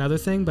glasses. That's another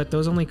thing, but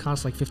those only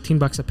cost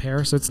 $15 a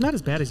pair, so it's not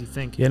as bad as you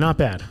think. Yeah, not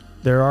bad.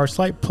 There are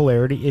slight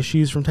polarity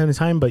issues from time to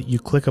time, but you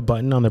click a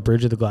button on the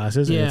bridge of the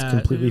glasses and it's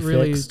completely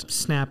really fixed.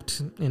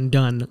 Snapped and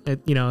done.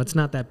 It's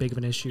not that big of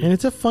an issue. And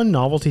it's a fun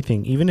novelty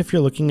thing. Even if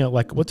you're looking at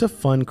what's a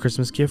fun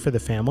Christmas gift for the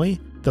family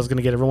that's going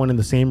to get everyone in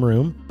the same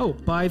room. Oh,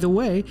 by the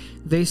way,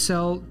 they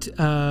sell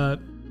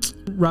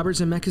Robert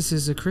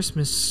Zemeckis' A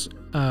Christmas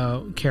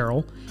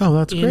Carol. Oh,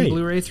 that's great. In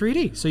Blu-ray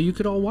 3D, so you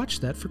could all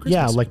watch that for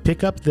Christmas. Yeah,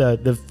 pick up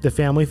the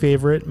family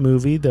favorite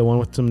movie, the one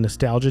with some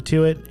nostalgia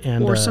to it,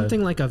 or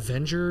something like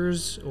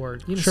Avengers, or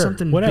sure,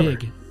 something whatever.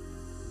 big.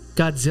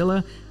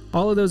 Godzilla.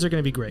 All of those are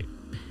going to be great,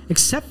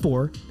 except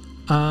for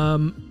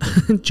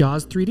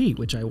Jaws 3D,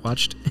 which I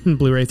watched in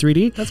Blu-ray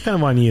 3D. That's kind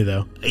of on you,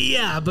 though.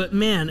 Yeah, but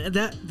man,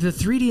 the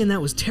 3D in that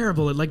was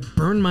terrible. It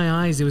burned my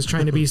eyes. It was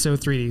trying to be so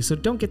 3D, so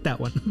don't get that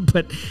one.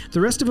 But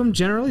the rest of them,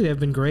 generally, they've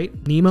been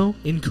great. Nemo,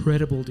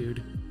 incredible,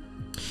 dude.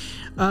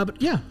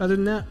 But yeah, other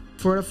than that,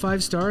 4 out of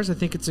 5 stars. I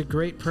think it's a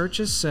great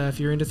purchase. If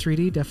you're into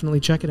 3D, definitely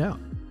check it out.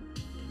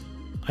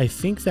 I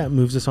think that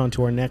moves us on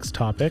to our next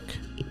topic.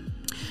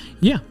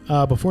 Yeah.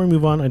 Before we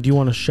move on, I do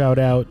want to shout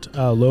out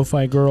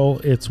Lo-Fi Girl.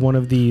 It's one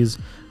of these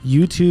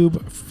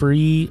YouTube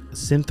free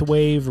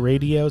synthwave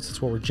radios.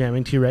 That's what we're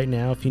jamming to right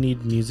now. If you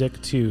need music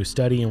to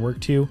study and work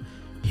to,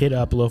 hit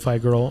up Lo-Fi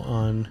Girl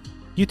on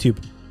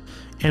YouTube.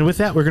 And with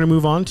that, we're going to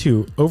move on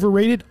to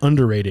Overrated,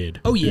 Underrated.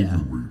 Oh, yeah.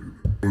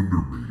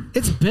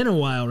 It's been a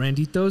while,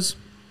 Randitos.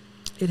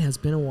 It has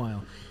been a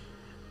while.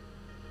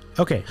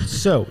 Okay,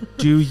 so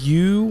do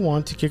you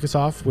want to kick us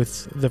off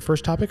with the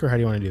first topic, or how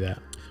do you want to do that?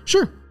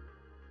 Sure.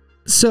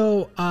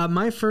 So,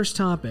 my first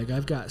topic,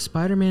 I've got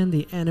Spider-Man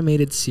the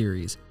Animated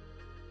Series.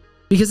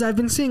 Because I've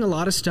been seeing a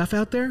lot of stuff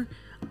out there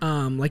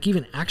like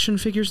even action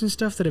figures and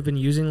stuff that have been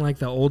using like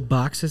the old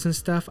boxes and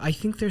stuff. I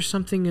think there's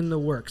something in the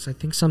works. I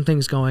think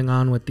something's going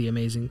on with the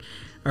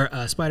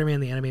Spider-Man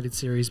the animated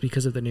series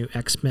because of the new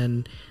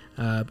X-Men.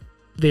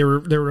 They're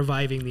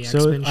reviving the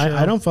X-Men show.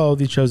 I don't follow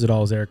these shows at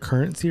all. Is there a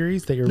current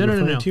series that you're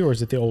referring to, or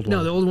is it the old one?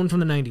 No, the old one from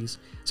the 90s.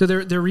 So they're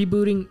not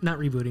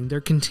rebooting.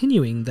 They're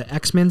continuing the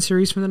X-Men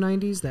series from the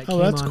 90s that came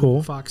that's on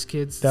cool. Fox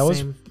Kids. That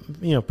was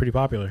pretty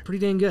popular. Pretty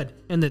dang good.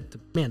 And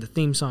the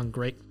theme song,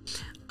 great.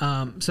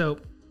 So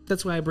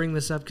that's why I bring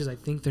this up, because I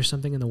think there's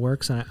something in the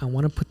works, and I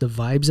want to put the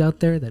vibes out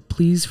there that,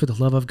 please, for the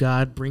love of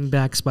God, bring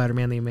back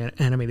Spider-Man the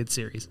animated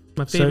series.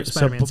 My favorite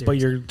Spider-Man series. But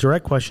your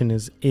direct question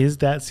is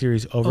that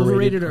series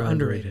overrated or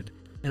underrated?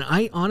 And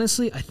I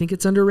think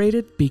it's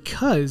underrated,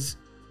 because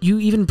you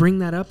even bring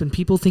that up and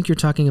people think you're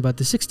talking about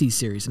the 60s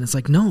series. And it's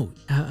like, no,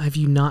 have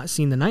you not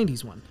seen the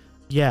 90s one?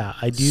 Yeah,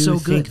 I do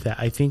think that.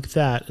 I think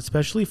that,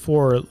 especially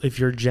if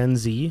you're Gen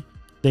Z,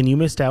 then you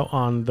missed out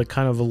on the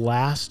kind of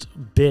last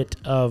bit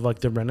of like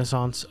the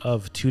renaissance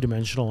of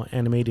two-dimensional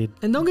animated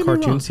and don't get me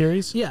cartoon wrong,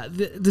 series. Yeah,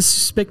 the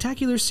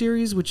Spectacular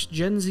series, which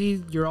Gen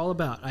Z, you're all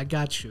about. I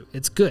got you.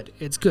 It's good,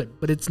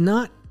 but it's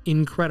not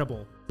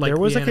incredible. Like there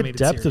was the like a depth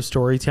series. of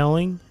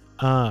storytelling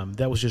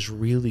that was just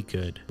really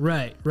good.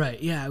 Right.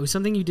 Yeah, it was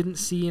something you didn't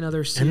see in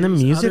other series. And the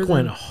music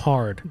went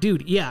hard.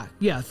 Dude, yeah.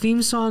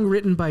 Theme song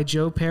written by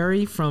Joe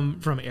Perry from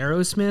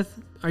Aerosmith.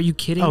 Are you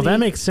kidding me? Oh, that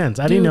makes sense.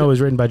 I didn't know it was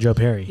written by Joe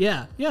Perry.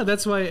 Yeah,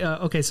 that's why.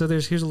 Okay, so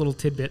here's a little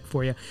tidbit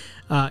for you.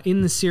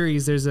 In the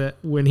series,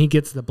 when he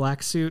gets the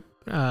black suit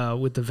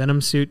with the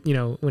Venom suit,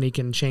 when he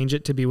can change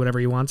it to be whatever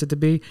he wants it to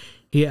be,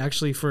 he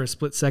actually, for a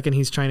split second,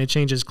 he's trying to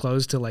change his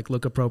clothes to like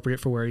look appropriate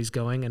for where he's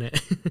going, and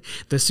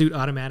the suit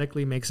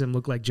automatically makes him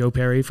look like Joe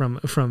Perry from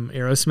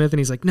Aerosmith, and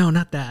he's like, no,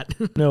 not that.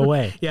 No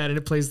way. Yeah, and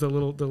it plays the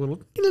little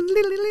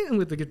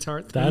with the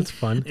guitar thing. That's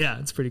fun. Yeah,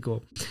 it's pretty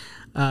cool.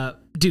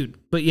 Dude,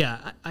 but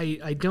yeah,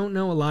 I don't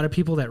know a lot of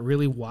people that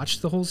really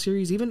watched the whole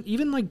series,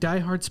 even like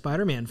diehard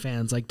Spider-Man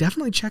fans. Like,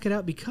 definitely check it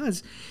out,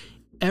 because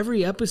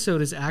every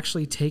episode is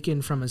actually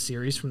taken from a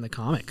series from the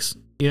comics.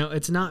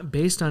 It's not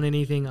based on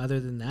anything other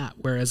than that,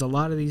 whereas a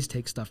lot of these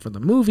take stuff from the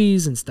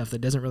movies and stuff that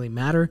doesn't really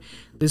matter.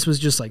 This was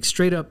just like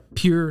straight up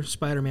pure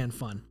Spider-Man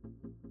fun.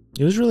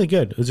 It was really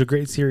good. It was a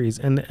great series,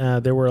 and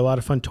there were a lot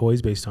of fun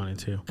toys based on it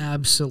too.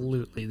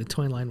 Absolutely, the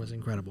toy line was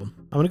incredible.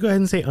 I'm gonna go ahead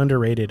and say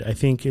underrated. I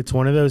think it's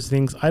one of those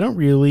things. I don't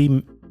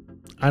really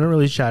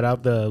shout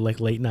out the like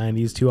late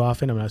 90s too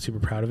often. I'm not super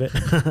proud of it,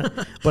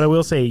 but I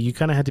will say you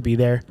kind of had to be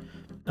there.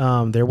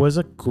 There was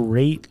a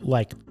great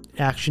like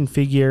action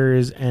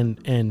figures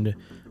and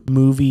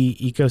movie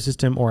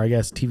ecosystem, or I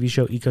guess TV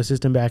show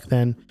ecosystem back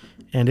then,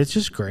 and it's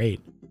just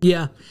great.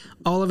 Yeah,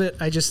 all of it.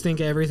 I just think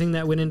everything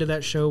that went into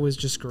that show was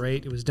just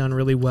great. It was done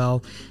really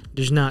well.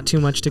 There's not too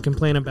much to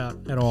complain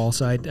about at all,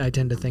 so I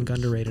tend to think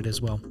underrated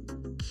as well.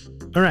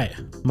 All right,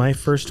 my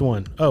first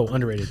one. Oh,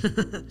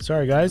 underrated.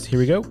 Sorry, guys. Here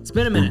we go. It's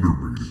been a minute.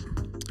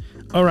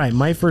 All right,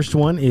 my first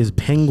one is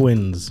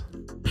penguins.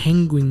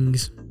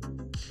 Penguins.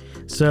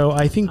 So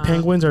I think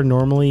penguins are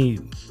normally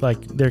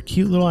like they're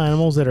cute little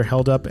animals that are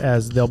held up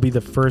as they'll be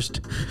the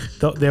first.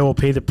 They will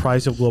pay the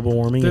price of global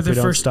warming if they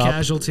don't stop. They're the first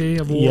casualty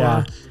of war.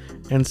 Yeah.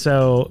 And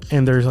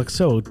they're like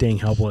so dang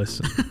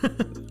helpless.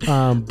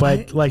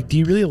 But like, do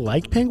you really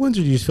like penguins,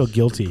 or do you just feel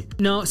guilty?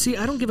 No, see,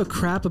 I don't give a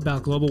crap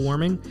about global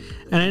warming.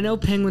 And I know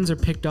penguins are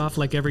picked off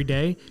like every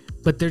day,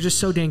 but they're just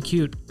so dang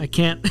cute. I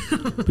can't.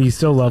 But you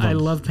still love them. I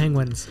love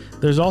penguins.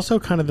 There's also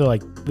kind of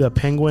the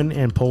penguin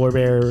and polar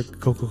bear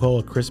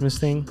Coca-Cola Christmas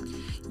thing.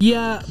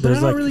 Yeah, but I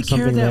don't really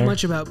care that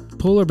much about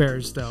polar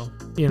bears, though.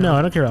 No,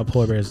 I don't care about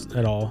polar bears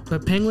at all.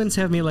 But penguins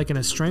have me like in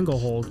a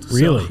stranglehold.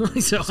 Really?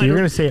 So you're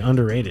going to say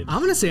underrated? I'm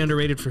going to say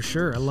underrated for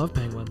sure. I love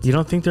penguins. You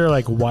don't think they're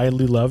like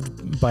widely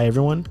loved by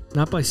everyone?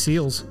 Not by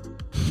seals.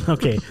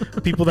 Okay,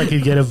 people that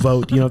could get a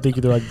vote. You don't think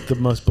they're like the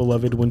most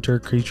beloved winter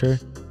creature?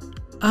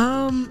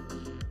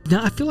 No,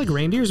 I feel like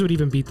reindeers would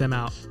even beat them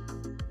out.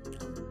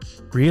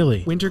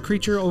 Really? Winter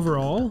creature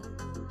overall?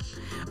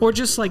 Or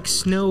just like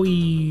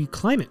snowy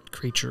climate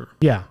creature?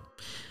 Yeah.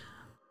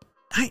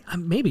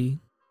 Maybe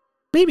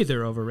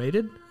they're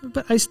overrated,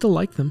 but I still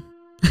like them.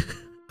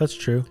 That's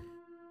true.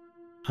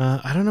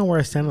 I don't know where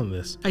I stand on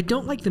this. I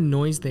don't like the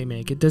noise they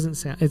make. It doesn't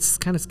sound. It's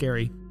kind of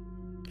scary.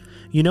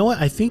 You know what?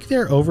 I think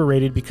they're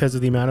overrated because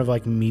of the amount of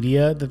like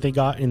media that they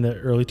got in the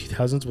early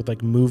 2000s with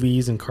like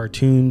movies and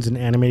cartoons and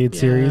animated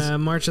series.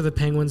 March of the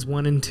Penguins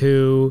 1 and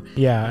 2.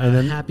 Yeah, and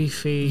then Happy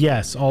Feet.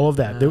 Yes, all of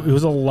that. It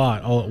was a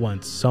lot all at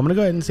once. So I'm gonna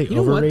go ahead and say overrated.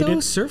 You know what though?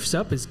 Surf's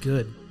Up is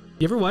good.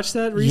 You ever watch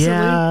that recently?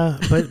 Yeah,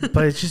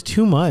 but it's just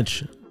too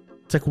much.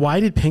 It's like,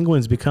 why did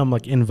penguins become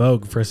like in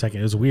vogue for a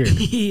second? It was weird.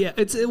 Yeah,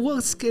 it's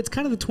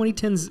kind of the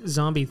 2010s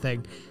zombie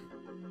thing.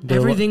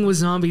 Everything was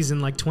zombies in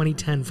like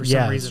 2010 for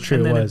some reason. It's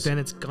true, and then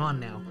it's gone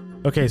now.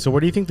 Okay, so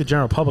where do you think the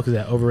general public is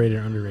at? Overrated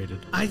or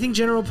underrated? I think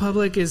general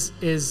public is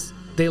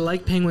they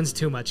like penguins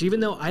too much. Even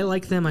though I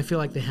like them, I feel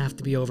like they have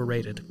to be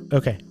overrated.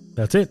 Okay,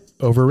 that's it.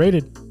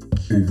 Overrated.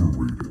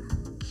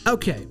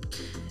 Okay,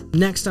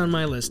 next on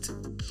my list,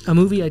 a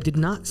movie I did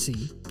not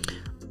see,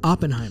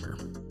 Oppenheimer.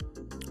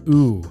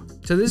 Ooh.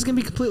 So this is going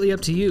to be completely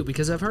up to you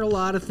because I've heard a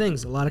lot of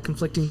things, a lot of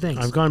conflicting things.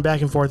 I've gone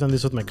back and forth on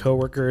this with my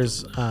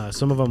coworkers.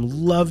 Some of them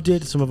loved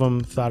it. Some of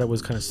them thought it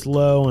was kind of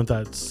slow and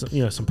thought,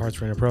 some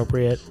parts were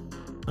inappropriate.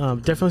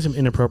 Definitely some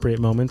inappropriate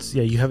moments.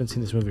 Yeah, you haven't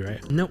seen this movie,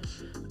 right? Nope.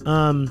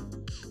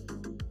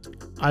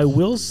 I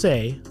will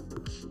say,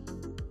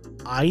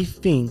 I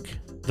think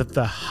that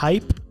the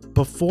hype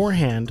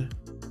beforehand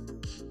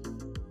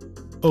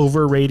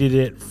overrated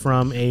it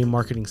from a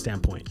marketing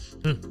standpoint.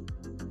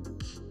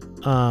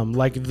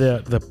 Like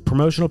the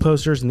promotional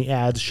posters and the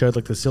ads showed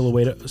like the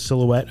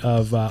silhouette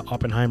of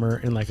Oppenheimer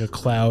in like a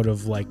cloud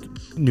of like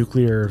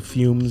nuclear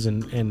fumes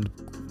and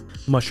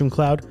mushroom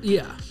cloud.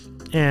 Yeah.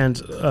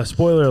 And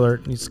spoiler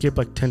alert, you skip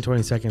like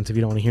 10-20 seconds if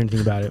you don't want to hear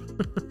anything about it.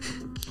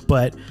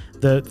 But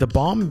the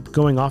bomb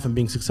going off and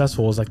being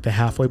successful is like the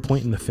halfway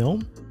point in the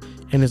film,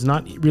 and it's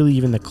not really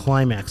even the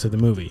climax of the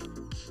movie.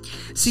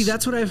 See,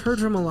 that's what I've heard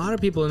from a lot of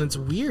people, and it's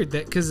weird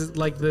that because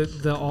like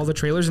the all the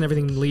trailers and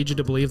everything lead you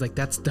to believe like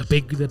that's the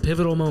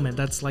pivotal moment.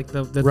 That's like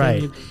the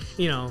right. thing,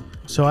 you know.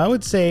 So I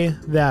would say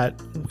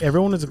that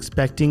everyone is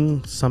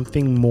expecting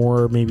something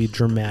more maybe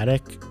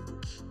dramatic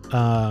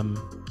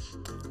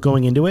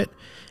going into it.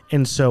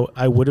 And so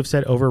I would have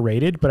said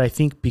overrated, but I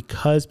think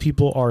because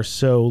people are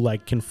so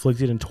like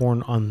conflicted and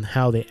torn on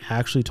how they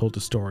actually told the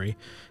story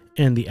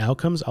and the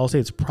outcomes, I'll say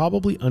it's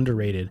probably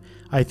underrated.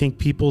 I think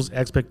people's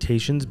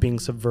expectations being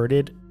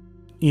subverted,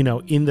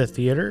 in the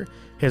theater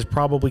has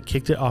probably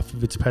kicked it off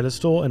of its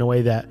pedestal in a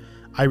way that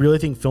I really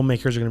think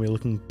filmmakers are going to be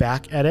looking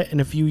back at it in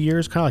a few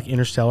years, kind of like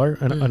Interstellar,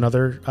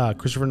 another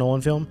Christopher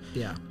Nolan film.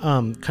 Yeah.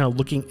 Kind of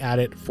looking at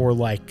it for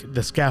like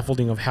the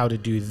scaffolding of how to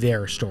do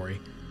their story.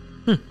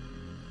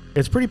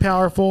 It's pretty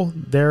powerful.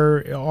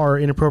 There are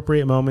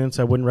inappropriate moments.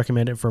 I wouldn't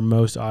recommend it for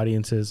most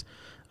audiences.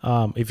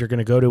 If you're going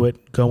to go to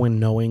it, go in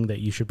knowing that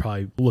you should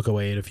probably look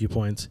away at a few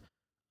points.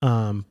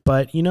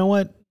 But you know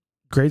what?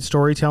 Great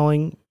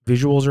storytelling.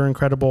 Visuals are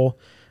incredible.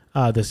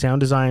 The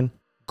sound design,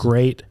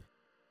 great.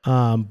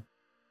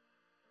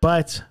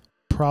 But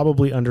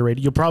probably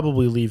underrated. You'll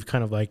probably leave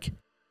kind of like,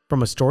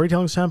 from a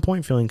storytelling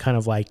standpoint, feeling kind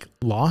of like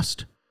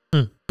lost.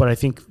 But I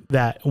think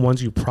that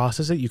once you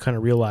process it, you kind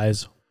of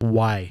realize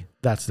why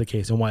that's the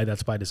case and why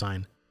that's by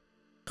design.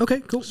 Okay,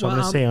 cool. So I'm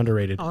going to say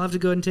underrated. I'll have to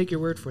go ahead and take your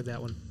word for that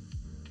one.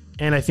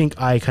 And I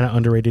think I kind of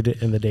underrated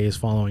it in the days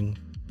following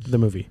the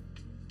movie.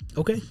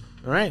 Okay.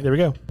 All right, there we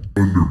go.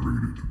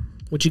 Underrated.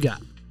 What you got?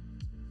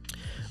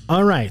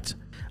 All right.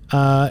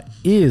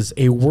 Is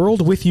A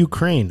World with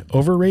Ukraine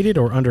overrated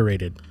or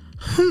underrated?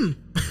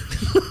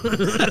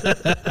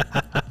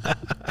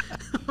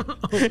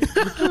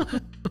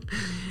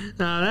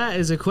 Now that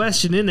is a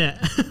question, isn't it?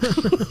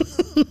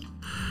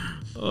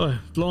 Oh,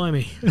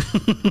 blimey.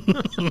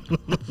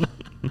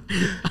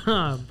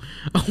 A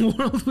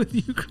World with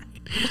Ukraine.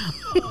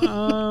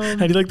 How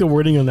do you like the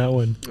wording on that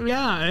one?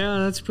 Yeah,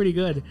 that's pretty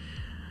good.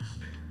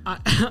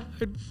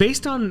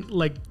 Based on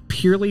like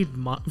purely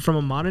from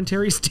a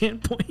monetary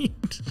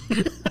standpoint,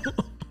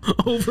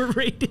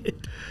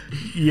 overrated.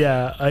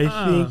 Yeah,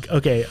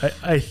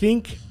 I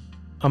think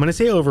I'm going to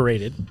say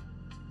overrated.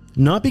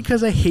 Not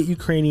because I hate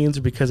Ukrainians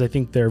or because I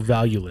think they're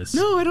valueless.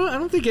 No, I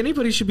don't think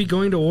anybody should be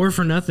going to war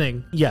for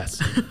nothing.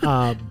 Yes.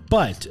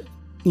 But,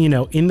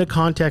 in the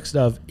context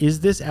of, is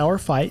this our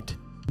fight?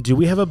 Do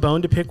we have a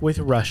bone to pick with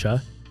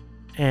Russia?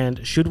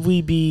 And should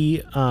we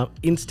be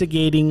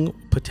instigating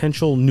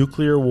potential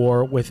nuclear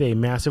war with a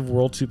massive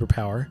world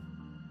superpower?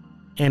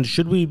 And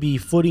should we be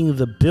footing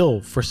the bill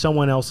for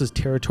someone else's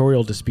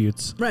territorial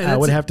disputes? Right. I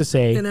would have to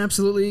say an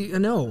absolutely a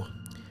no.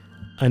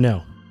 A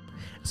no.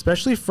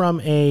 Especially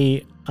from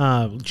a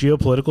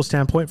geopolitical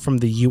standpoint from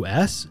the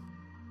U.S.,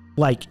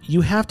 like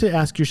you have to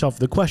ask yourself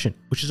the question,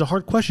 which is a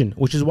hard question,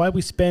 which is why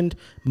we spend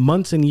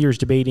months and years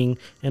debating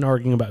and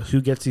arguing about who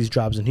gets these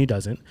jobs and who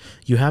doesn't.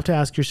 You have to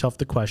ask yourself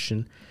the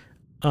question,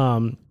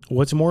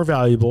 what's more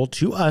valuable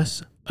to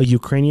us, a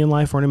Ukrainian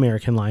life or an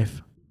American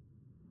life?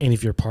 And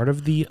if you're part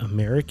of the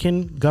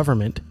American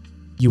government,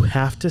 you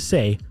have to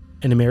say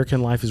an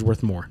American life is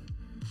worth more.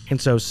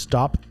 And so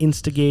stop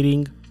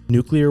instigating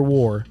nuclear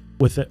war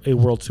with a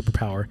world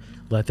superpower.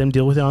 Let them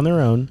deal with it on their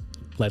own.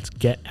 Let's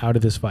get out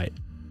of this fight.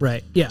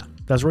 Right. Yeah.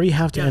 That's where you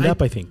have to end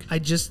up, I think. I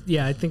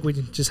think we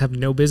just have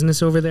no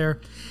business over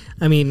there.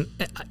 I mean,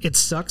 it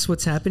sucks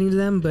what's happening to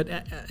them, but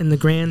in the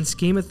grand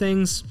scheme of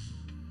things,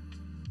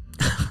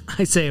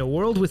 I say a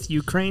world with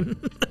Ukraine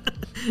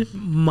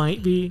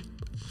might be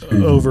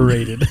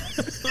overrated.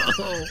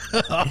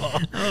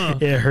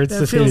 It hurts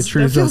to say the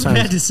truth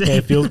sometimes.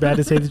 It feels bad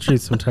to say the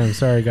truth sometimes.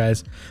 Sorry,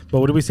 guys.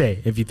 But what do we say?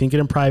 If you think it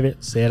in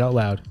private, say it out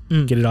loud.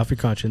 Get it off your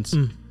conscience.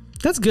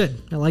 That's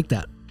good. I like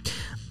that.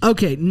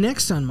 Okay,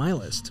 next on my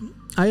list,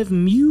 I have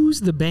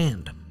Muse the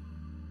band.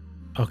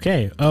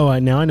 Okay. Oh,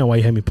 now I know why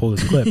you had me pull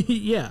this clip.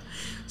 Yeah.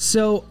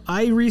 So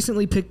I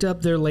recently picked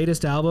up their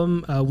latest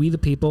album, We the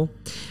People.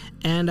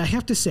 And I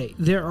have to say,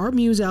 there are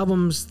Muse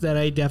albums that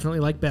I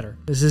definitely like better.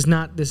 This is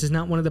not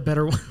one of the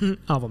better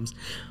albums.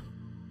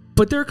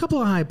 But there are a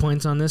couple of high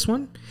points on this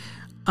one.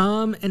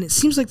 And it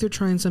seems like they're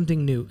trying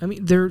something new. I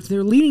mean, they're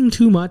leaning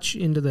too much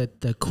into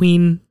the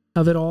Queen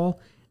of it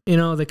all.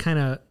 The kind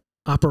of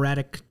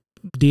operatic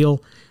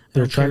deal.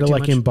 They're trying to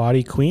like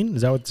embody Queen.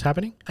 Is that what's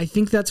happening? I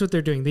think that's what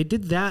they're doing. They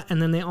did that,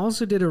 and then they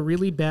also did a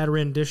really bad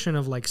rendition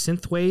of like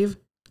synthwave,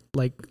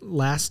 like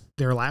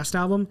their last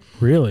album.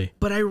 Really?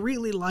 But I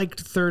really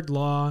liked Third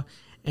Law,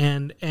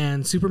 and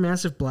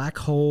Supermassive Black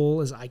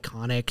Hole is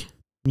iconic.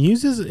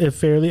 Muse is a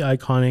fairly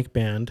iconic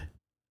band.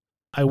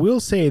 I will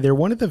say they're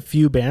one of the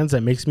few bands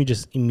that makes me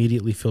just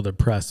immediately feel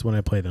depressed when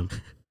I play them.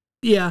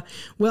 Yeah,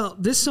 well,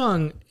 this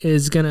song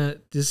is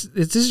this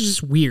is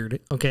just weird.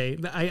 Okay,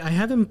 I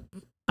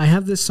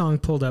have this song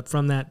pulled up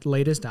from that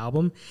latest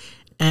album,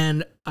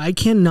 and I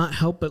cannot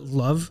help but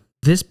love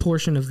this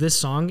portion of this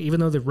song, even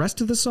though the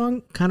rest of the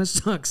song kind of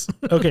sucks.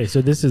 Okay,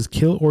 so this is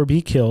 "Kill or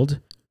Be Killed"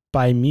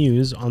 by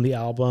Muse on the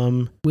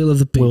album Will of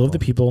the People. Will of the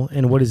People.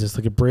 And what is this?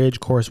 Like a bridge,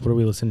 chorus? What are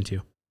we listening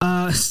to?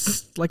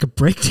 Like a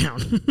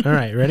breakdown. All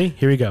right, ready?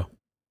 Here we go.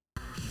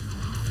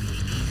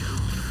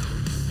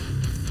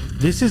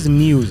 This is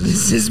Muse.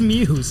 This is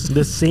Muse.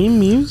 The same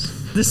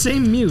Muse? The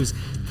same Muse.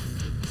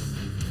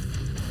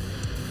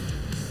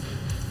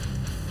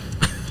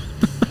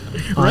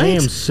 Right? I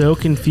am so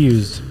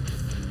confused.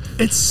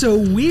 It's so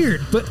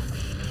weird, but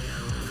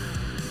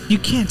you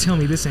can't tell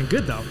me this ain't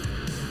good, though.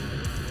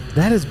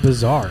 That is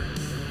bizarre.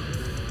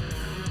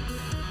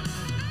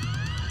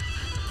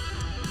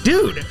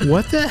 Dude.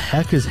 What the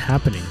heck is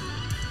happening?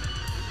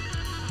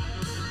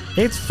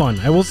 It's fun.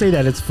 I will say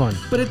that it's fun.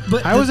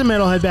 But I was a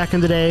metalhead back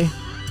in the day.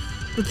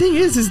 The thing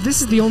is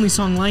this is the only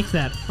song like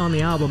that on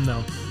the album,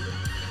 though.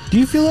 Do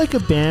you feel like a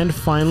band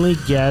finally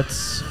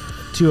gets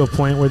to a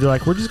point where they're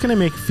like, we're just going to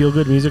make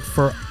feel-good music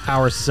for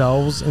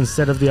ourselves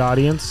instead of the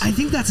audience? I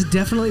think that's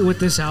definitely what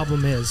this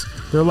album is.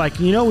 They're like,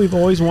 we've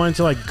always wanted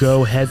to like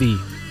go heavy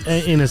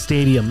in a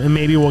stadium, and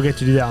maybe we'll get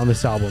to do that on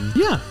this album.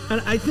 Yeah,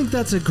 and I think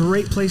that's a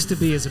great place to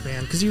be as a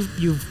band, because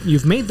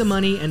you've made the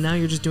money and now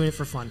you're just doing it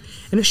for fun,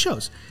 and it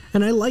shows.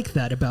 And I like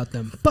that about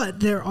them. But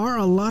there are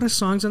a lot of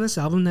songs on this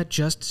album that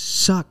just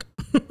suck.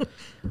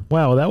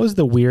 Wow, that was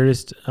the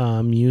weirdest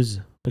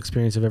Muse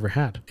experience I've ever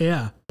had.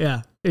 Yeah.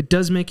 It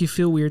does make you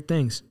feel weird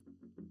things.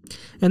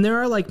 And there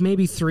are like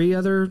maybe 3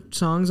 other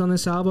songs on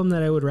this album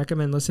that I would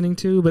recommend listening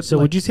to. But so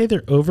would you say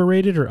they're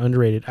overrated or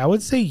underrated? I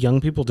would say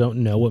young people don't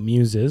know what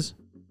Muse is.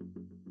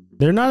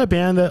 They're not a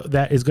band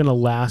that is going to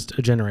last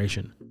a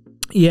generation.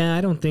 Yeah,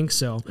 I don't think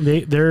so.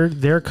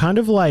 They're kind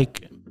of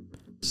like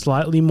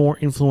slightly more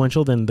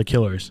influential than the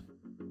Killers.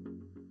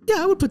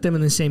 Yeah, I would put them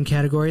in the same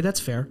category. That's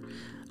fair.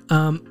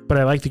 But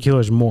I like the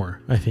Killers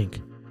more, I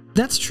think.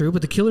 That's true,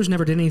 but the Killers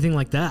never did anything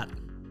like that.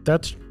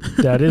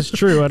 That is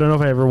true. I don't know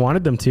if I ever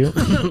wanted them to.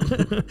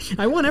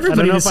 I want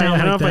everybody to sound like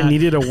that. I don't know if I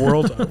needed a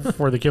world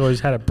where the Killers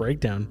had a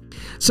breakdown.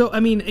 So,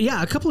 I mean,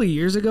 yeah, a couple of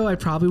years ago, I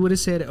probably would have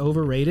said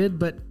overrated,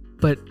 but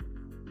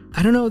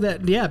I don't know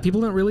that, yeah,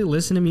 people don't really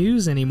listen to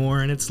Muse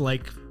anymore, and it's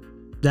like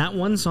that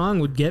one song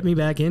would get me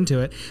back into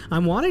it.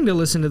 I'm wanting to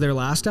listen to their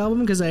last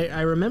album because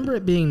I remember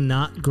it being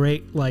not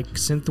great, like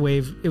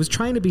synthwave. It was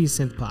trying to be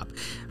synth pop,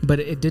 but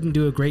it didn't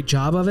do a great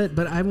job of it.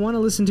 But I want to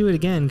listen to it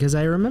again because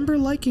I remember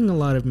liking a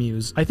lot of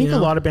Muse. I think a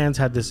lot of bands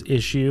had this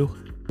issue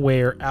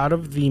where out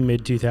of the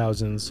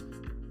mid-2000s,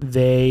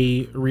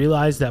 they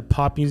realized that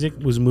pop music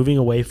was moving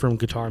away from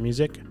guitar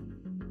music.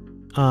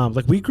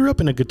 Like we grew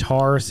up in a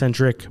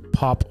guitar-centric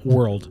pop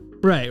world.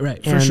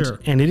 Right, for sure.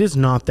 And it is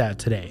not that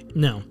today.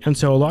 No. And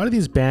so a lot of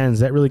these bands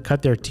that really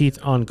cut their teeth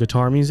on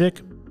guitar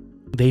music,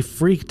 they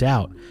freaked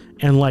out.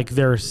 And like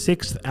their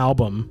 6th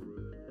album,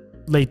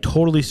 they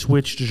totally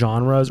switched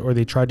genres, or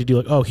they tried to do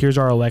like, oh, here's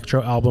our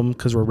electro album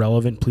because we're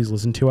relevant, please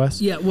listen to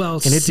us. Yeah, well,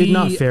 and it did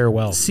not fare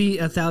well. See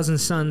 1,000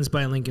 Suns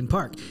by Linkin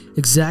Park.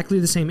 Exactly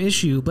the same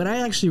issue, but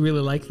I actually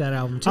really like that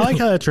album too. I like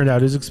how that turned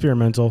out. It was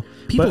experimental.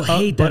 People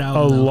hate that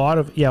album. A lot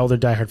of, well, their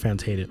diehard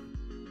fans hate it.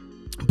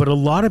 But a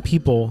lot of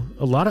people,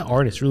 a lot of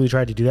artists really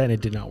tried to do that, and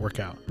it did not work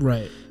out.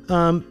 Right.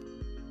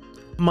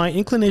 My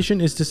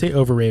inclination is to say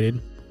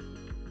overrated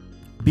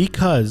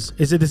because,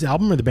 is it this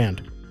album or the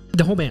band?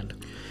 The whole band.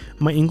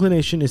 My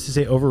inclination is to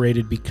say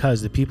overrated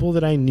because the people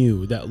that I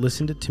knew that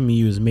listened to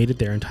Muse made it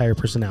their entire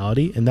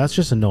personality, and that's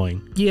just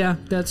annoying. Yeah,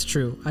 that's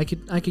true. I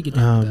could get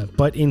down with that.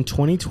 But in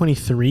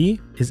 2023,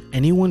 is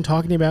anyone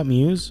talking about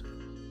Muse?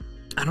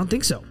 I don't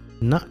think so.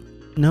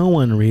 No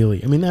one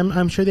really. I mean,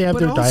 I'm sure they have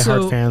their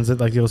diehard fans that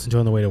like they listen to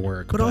on the way to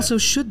work. But also,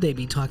 should they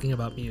be talking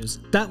about Muse?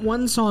 That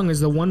one song is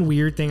the one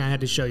weird thing I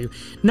had to show you.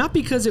 Not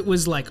because it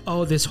was like,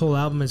 oh, this whole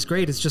album is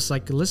great. It's just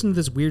like, listen to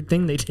this weird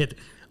thing they did.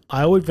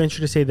 I would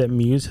venture to say that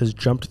Muse has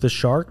jumped the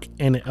shark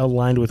and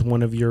aligned with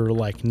one of your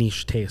like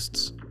niche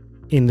tastes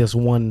in this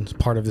one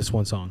part of this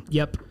one song.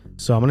 Yep.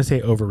 So I'm going to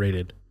say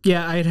overrated.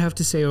 Yeah, I'd have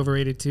to say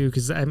overrated too,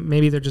 because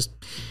maybe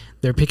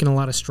they're picking a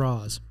lot of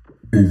straws.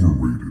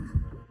 Overrated.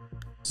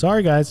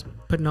 Sorry, guys.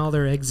 Putting all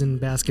their eggs in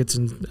baskets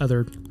and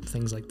other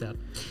things like that.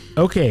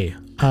 Okay.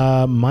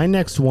 My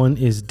next one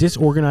is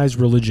Disorganized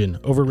Religion.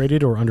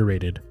 Overrated or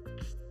underrated?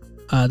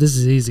 This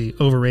is easy.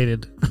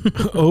 Overrated.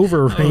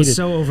 Overrated. Oh,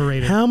 so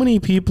overrated. How many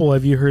people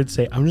have you heard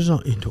say, I'm just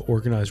not into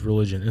organized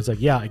religion? And it's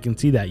like, yeah, I can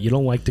see that. You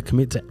don't like to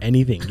commit to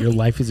anything. Your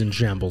life is in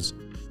shambles.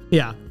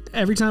 Yeah.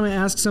 Every time I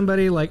ask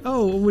somebody like,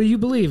 oh, what do you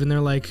believe? And they're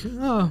like,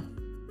 oh,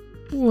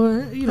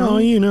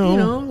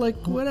 Well, like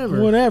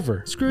whatever.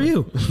 Whatever. Screw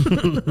you.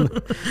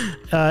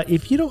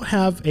 If you don't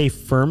have a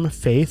firm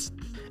faith,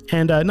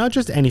 and not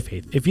just any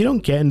faith, if you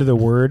don't get into the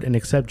Word and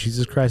accept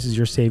Jesus Christ as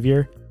your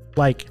Savior,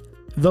 like,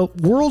 the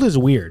world is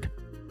weird.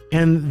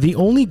 And the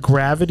only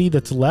gravity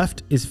that's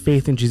left is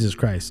faith in Jesus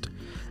Christ.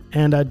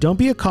 And don't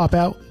be a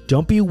cop-out.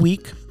 Don't be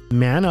weak.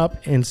 Man up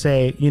and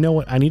say, you know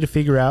what? I need to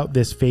figure out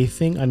this faith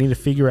thing. I need to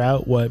figure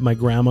out what my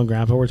grandma and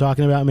grandpa were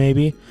talking about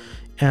maybe.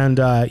 And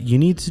you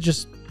need to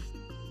just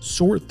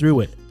sort through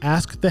it.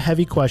 Ask the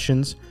heavy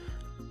questions.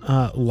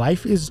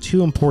 Life is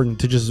too important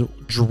to just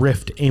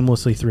drift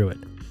aimlessly through it.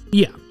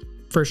 Yeah,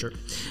 for sure.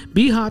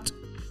 Be hot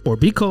or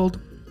be cold.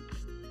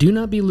 Do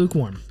not be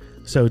lukewarm.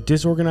 So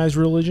disorganized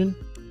religion,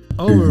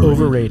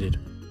 Overrated.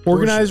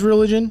 Organized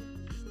religion,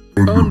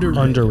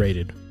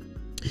 underrated.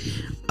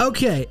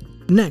 Okay,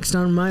 next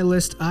on my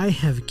list, I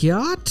have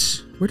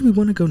got... Where do we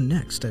want to go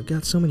next? I've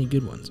got so many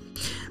good ones.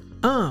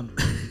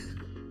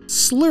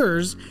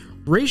 Slurs,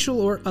 racial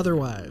or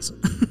otherwise.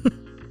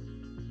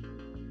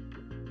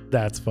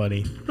 That's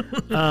funny.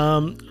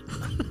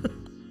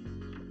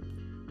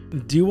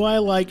 Do I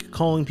like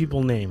calling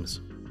people names?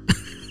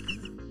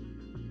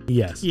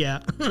 Yes.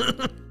 Yeah.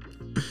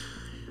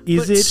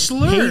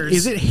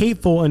 Is it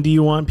hateful, and do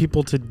you want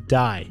people to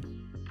die?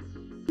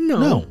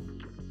 No.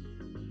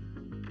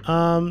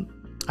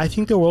 I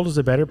think the world is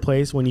a better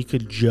place when you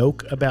could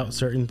joke about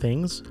certain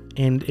things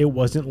and it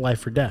wasn't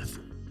life or death.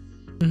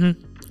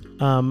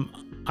 Mm-hmm.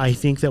 I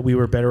think that we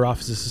were better off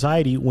as a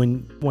society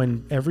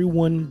when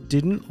everyone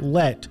didn't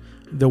let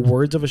the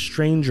words of a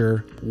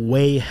stranger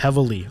weigh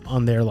heavily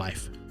on their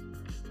life.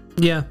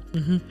 Yeah.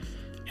 Mm-hmm.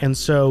 And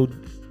so,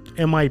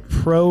 am I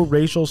pro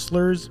racial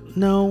slurs?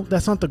 No,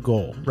 that's not the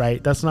goal,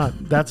 right? That's not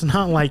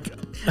like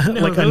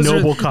like a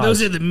noble cause.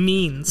 Those are the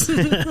means.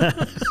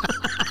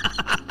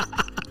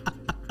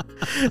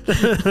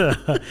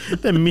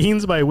 The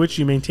means by which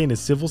you maintain a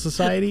civil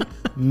society,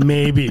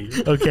 maybe.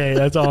 Okay,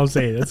 that's all I'm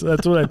saying.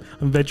 That's what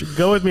I'm venturing.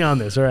 Go with me on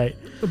this, all right?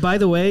 By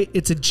the way,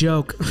 it's a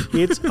joke.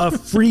 It's a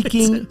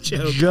freaking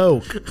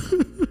joke.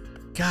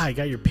 God, you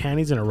got your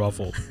panties in a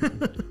ruffle.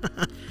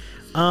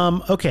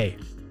 Okay,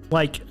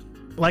 like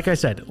I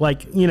said,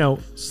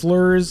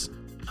 slurs,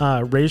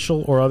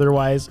 racial or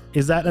otherwise,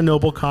 is that a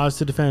noble cause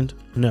to defend?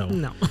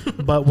 No.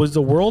 But was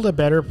the world a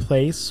better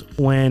place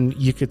when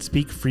you could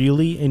speak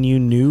freely and you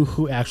knew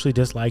who actually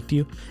disliked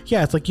you?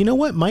 Yeah, it's like, you know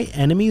what? My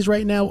enemies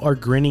right now are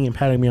grinning and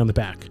patting me on the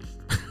back.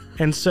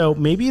 And so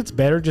maybe it's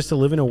better just to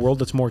live in a world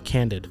that's more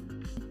candid.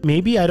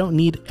 Maybe I don't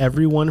need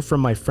everyone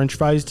from my french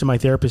fries to my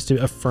therapist to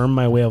affirm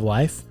my way of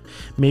life.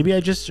 Maybe I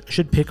just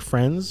should pick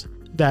friends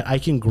that I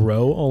can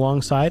grow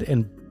alongside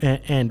and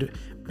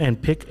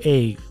pick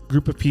a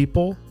group of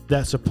people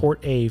that support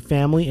a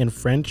family and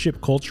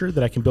friendship culture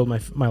that I can build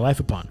my life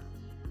upon.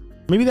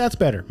 Maybe that's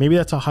better. Maybe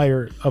that's of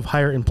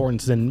higher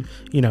importance than,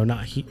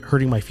 not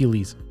hurting my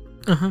feelies.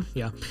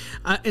 Yeah.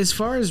 As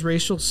far as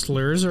racial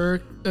slurs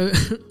are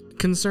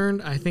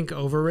concerned, I think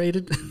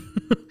overrated.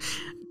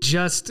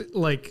 Just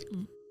like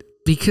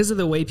because of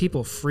the way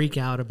people freak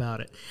out about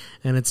it,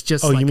 and it's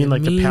just. Oh, you mean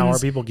like the power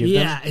people give them?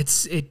 Yeah, it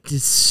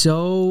is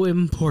so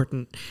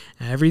important.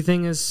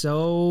 Everything is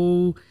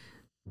so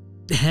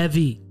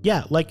heavy.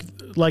 Yeah, like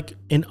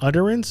an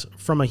utterance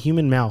from a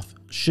human mouth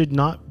should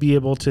not be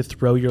able to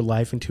throw your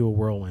life into a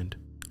whirlwind.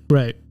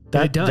 Right.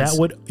 It does.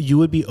 You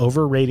would be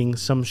overrating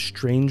some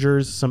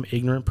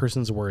ignorant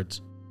person's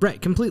words. Right,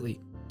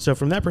 completely. So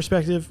from that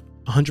perspective,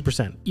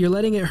 100%. You're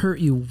letting it hurt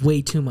you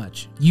way too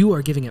much. You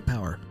are giving it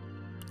power.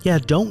 Yeah,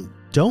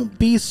 don't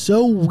be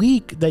so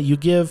weak that you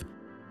give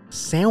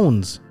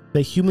sounds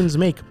that humans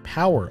make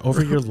power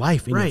over your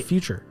life in your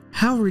future.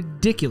 How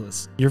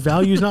ridiculous. Your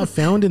value is not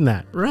found in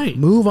that. Right.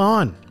 Move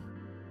on.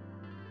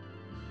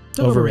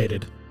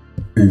 Overrated.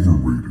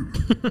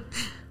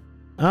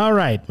 All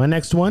right, my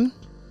next one.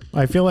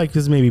 I feel like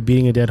this is maybe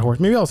beating a dead horse.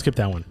 Maybe I'll skip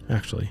that one,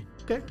 actually.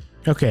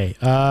 Okay.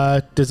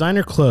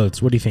 Designer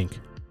clothes. What do you think?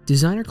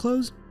 Designer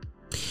clothes?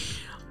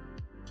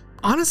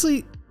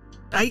 Honestly,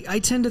 I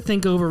tend to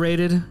think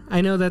overrated.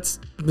 I know that's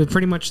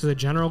pretty much the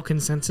general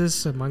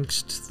consensus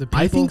amongst the people.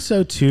 I think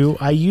so too.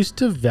 I used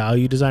to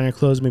value designer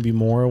clothes maybe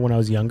more when I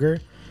was younger.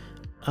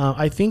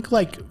 I think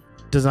like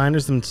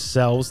designers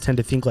themselves tend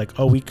to think like,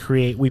 oh, we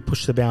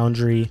push the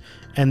boundary,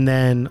 and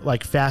then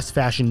like fast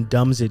fashion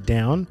dumbs it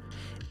down.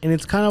 And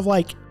it's kind of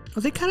like...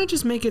 Well, they kind of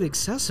just make it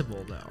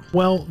accessible though.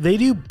 Well, they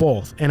do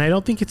both. And I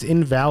don't think it's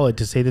invalid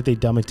to say that they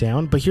dumb it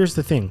down. But here's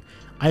the thing.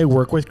 I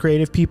work with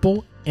creative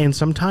people, and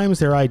sometimes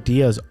their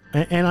ideas,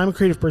 and I'm a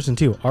creative person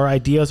too, our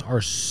ideas are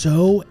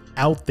so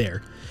out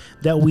there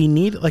that we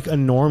need like a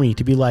normie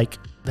to be like,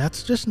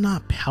 that's just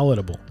not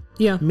palatable.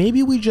 Yeah.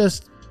 Maybe we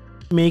just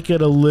make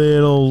it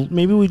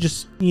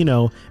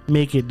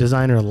make it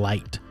designer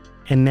light.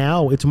 And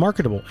now it's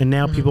marketable, and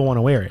now people want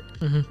to wear it.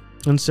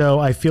 Mm-hmm. And so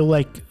I feel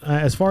like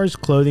as far as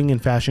clothing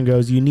and fashion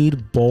goes, you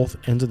need both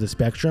ends of the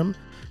spectrum,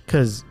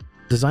 because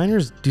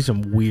designers do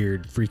some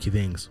weird, freaky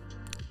things.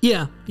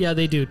 Yeah,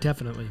 they do,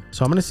 definitely.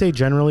 So I'm going to say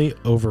generally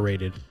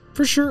overrated.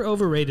 For sure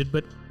overrated,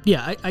 but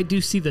yeah, I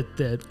do see that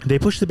They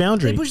push the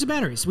boundary. they push the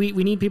boundaries. We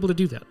need people to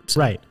do that. So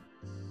Right.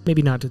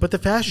 maybe not to. But the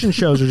fashion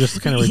shows are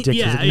just kind of ridiculous.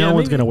 Yeah, Like, yeah, no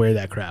one's maybe- going to wear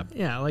that crap.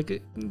 yeah,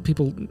 like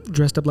people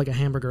dressed up like a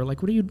hamburger.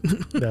 Like, what are you?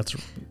 That's,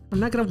 I'm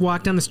not gonna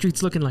walk down the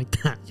streets looking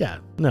like that. yeah,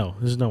 no,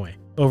 there's no way.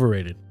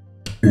 Overrated.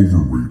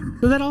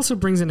 So that also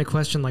brings into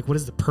question, like, what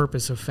is the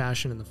purpose of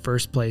fashion in the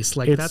first place?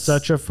 Like, It's that's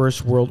such a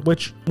first world,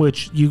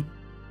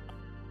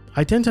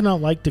 I tend to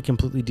not like to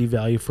completely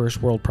devalue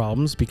first world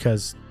problems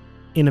because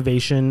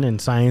innovation and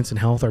science and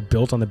health are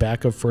built on the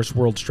back of first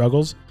world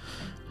struggles.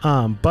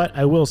 But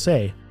I will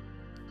say,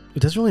 it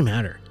doesn't really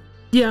matter.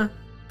 yeah.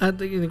 In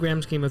the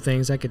grand scheme of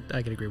things, I could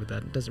agree with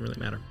that. It doesn't really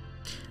matter.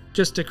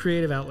 Just a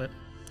creative outlet.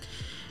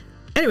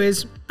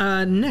 Anyways,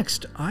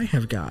 next I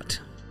have got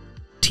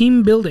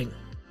team building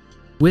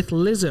with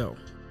Lizzo.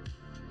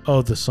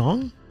 Oh, the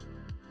song?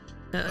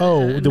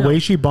 The no. way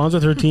she bonds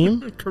with her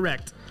team?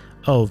 Correct.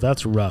 Oh,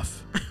 that's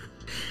rough.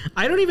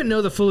 I don't even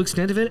know the full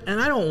extent of it, and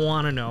I don't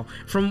want to know.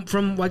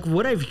 From like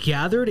what I've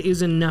gathered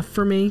is enough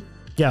for me.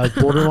 Yeah, like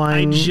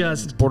borderline,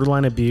 just-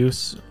 borderline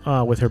abuse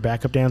with her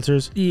backup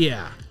dancers.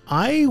 Yeah.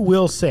 I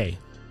will say,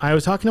 I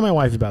was talking to my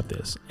wife about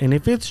this, and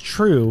if it's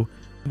true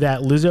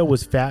that Lizzo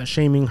was fat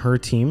shaming her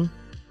team,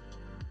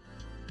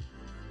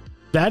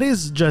 that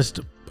is just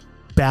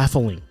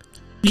baffling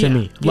to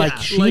me. Like,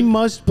 she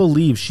must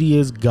believe she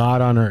is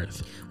God on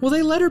earth. Well,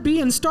 they let her be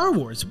in Star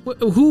Wars.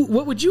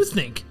 What would you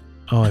think?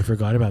 Oh, I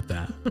forgot about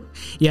that.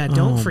 Yeah,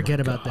 don't Oh forget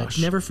my about gosh.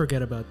 that. Never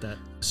forget about that.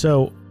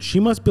 So she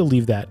must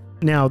believe that.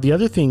 Now, the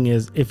other thing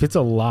is, if it's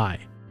a lie,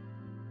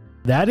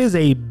 that is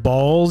a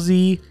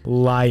ballsy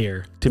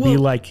liar to be Well,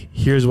 like,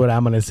 here's what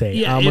I'm going to say.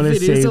 Yeah, I'm if gonna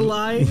it say, is a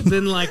lie,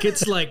 then like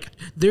it's like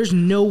there's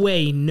no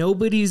way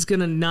nobody's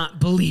gonna not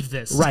believe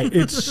this. Right.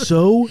 It's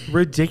so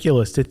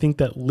ridiculous to think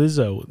that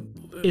Lizzo,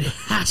 It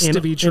has to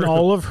be true. in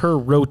all of her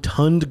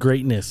rotund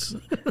greatness,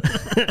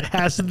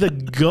 has the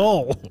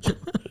gall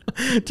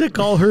to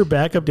call her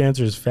backup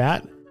dancers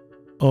fat.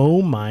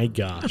 Oh my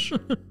gosh.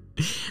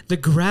 The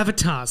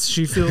gravitas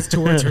she feels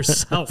towards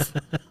herself.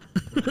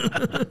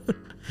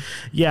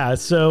 Yeah,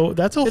 so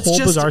that's a whole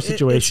bizarre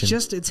situation.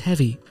 It's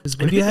heavy. is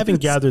what If you it haven't is.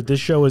 gathered, this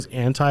show is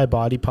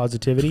anti-body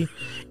positivity.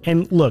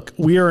 And look,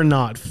 we are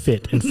not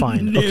fit and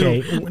fine. No.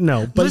 Okay,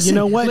 no. But Listen, you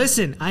know what?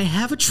 Listen, I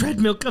have a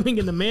treadmill coming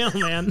in the mail,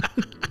 man.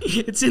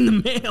 It's in the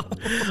mail.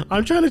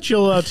 I'm trying to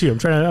chill out too. I'm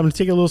going to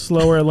take it a little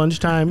slower at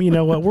lunchtime. You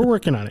know what? We're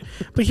working on it.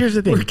 But here's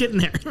the thing. We're getting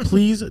there.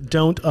 Please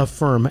don't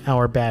affirm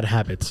our bad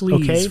habits.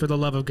 Please, okay? for the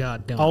love of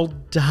God, don't. I'll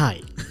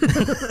die.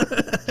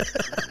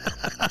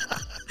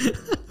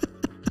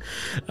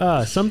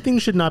 Something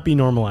should not be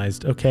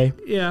normalized, okay?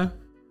 Yeah.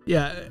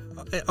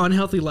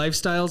 Unhealthy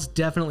lifestyles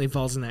definitely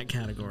falls in that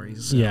category.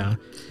 So. Yeah.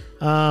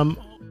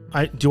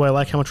 Do I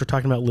like how much we're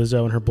talking about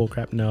Lizzo and her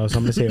bullcrap? No, so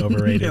I'm going to say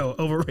overrated. No,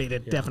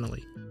 overrated,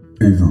 definitely.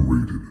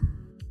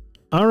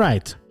 All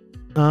right.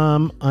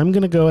 I'm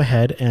going to go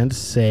ahead and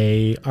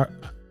say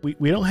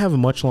we don't have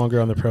much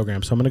longer on the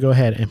program, so I'm going to go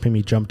ahead and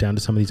maybe jump down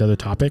to some of these other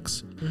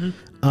topics.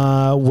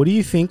 Mm-hmm. What do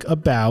you think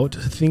about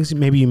things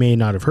maybe you may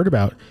not have heard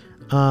about?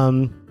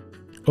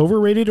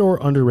 Overrated or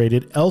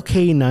underrated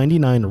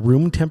LK99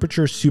 room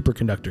temperature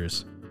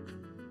superconductors?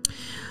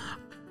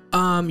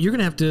 You're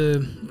gonna have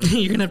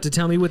to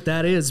tell me what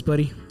that is,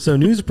 buddy. So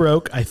news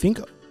broke, I think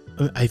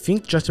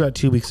just about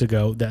 2 weeks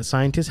ago, that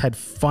scientists had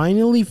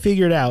finally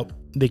figured out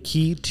the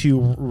key to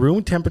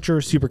room temperature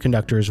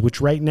superconductors, which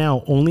right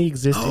now only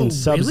exist in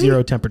sub-zero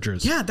really?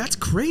 temperatures. Yeah, that's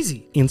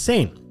crazy.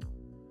 Insane.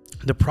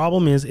 The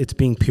problem is it's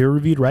being peer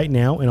reviewed right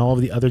now, and all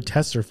of the other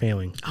tests are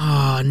failing.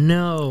 Oh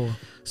no.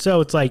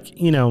 So it's like,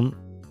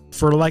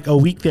 for like a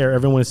week there,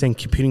 everyone was saying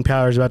computing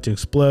power is about to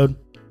explode.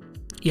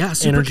 Yeah,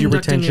 Energy superconducting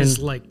retention. is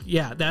like,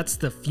 yeah, that's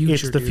the future.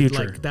 It's the dude.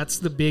 future. Like, that's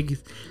the big.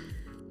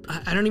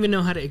 I don't even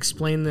know how to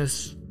explain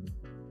this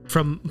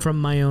from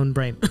my own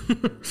brain,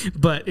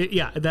 but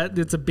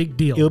it's a big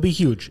deal. It'll be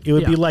huge. It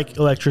would be like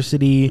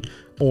electricity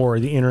or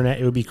the internet.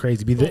 It would be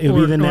crazy. It would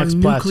be the next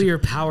nuclear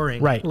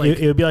powering. Right. Like,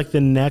 it would be like the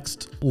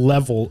next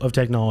level of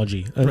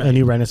technology, a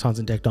new renaissance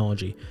in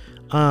technology.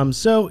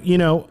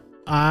 So,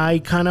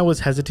 I kind of was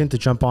hesitant to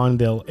jump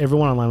on.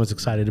 Everyone online was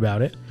excited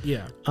about it.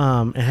 yeah.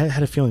 And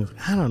had a feeling,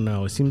 I don't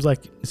know. It seems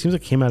like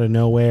it came out of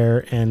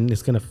nowhere and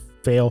it's going to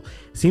fail.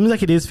 It seems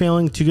like it is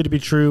failing. Too good to be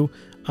true.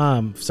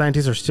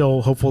 Scientists are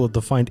still hopeful that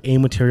they'll find a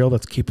material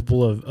that's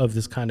capable of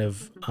this kind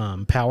of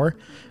power,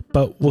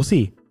 but we'll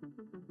see.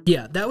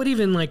 Yeah, that would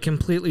even like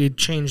completely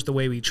change the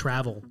way we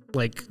travel.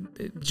 Like,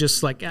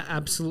 just like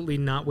absolutely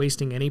not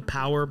wasting any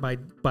power by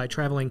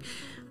traveling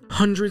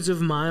hundreds of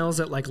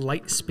miles at like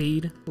light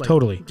speed. Like,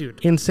 Totally.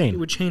 dude. Insane. It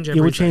would change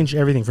everything. It would change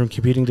everything from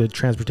computing to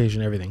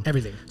transportation, everything.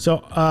 Everything.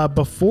 So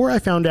before I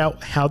found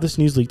out how this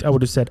news leaked, I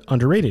would have said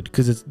underrated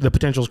because the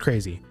potential is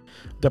crazy.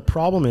 The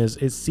problem is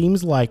it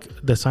seems like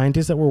the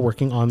scientists that were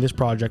working on this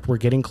project were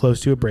getting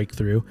close to a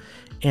breakthrough.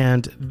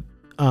 And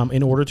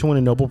in order to win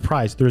a Nobel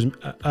Prize, there's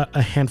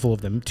a handful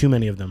of them, too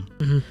many of them.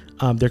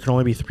 Mm-hmm. There can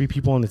only be 3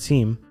 people on the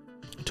team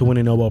to win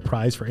a Nobel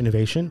Prize for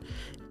innovation.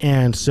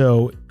 And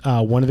so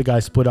one of the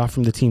guys split off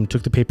from the team,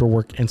 took the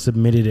paperwork and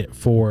submitted it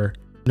for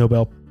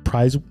Nobel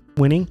Prize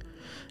winning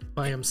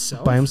By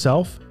himself? by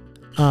himself.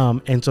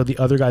 And so the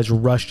other guys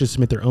rushed to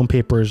submit their own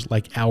papers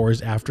like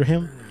hours after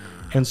him.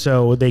 And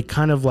so they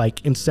kind of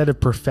like, instead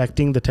of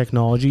perfecting the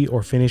technology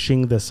or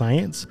finishing the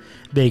science,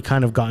 they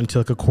kind of got into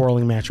like a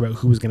quarreling match about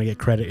who was going to get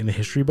credit in the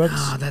history books.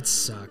 Oh, that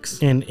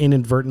sucks. And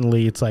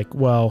inadvertently, it's like,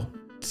 well,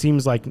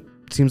 seems like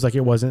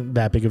it wasn't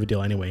that big of a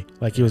deal anyway.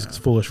 Like it was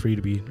foolish for you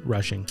to be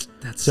rushing.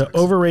 That's so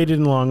overrated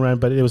in the long run,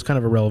 but it was kind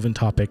of a relevant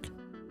topic.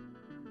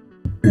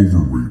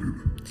 Overrated.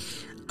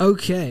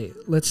 Okay,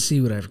 let's see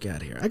what I've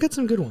got here. I got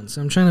some good ones.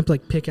 I'm trying to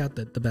like pick out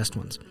the best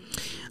ones.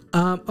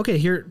 Okay,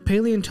 here,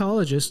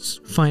 paleontologists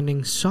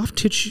finding soft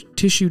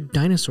tissue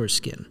dinosaur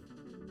skin.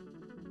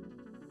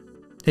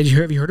 Have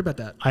you heard about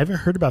that? I haven't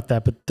heard about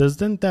that, but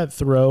doesn't that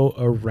throw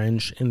a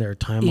wrench in their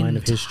timeline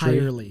of history?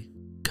 Entirely,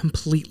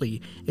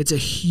 completely. It's a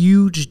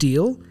huge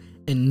deal,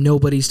 and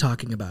nobody's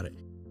talking about it.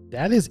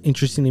 That is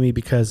interesting to me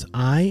because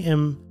I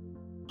am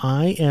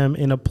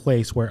in a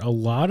place where a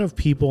lot of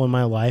people in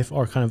my life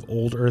are kind of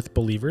old earth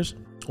believers,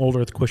 old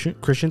earth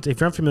Christians. If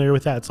you're unfamiliar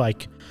with that, it's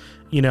like,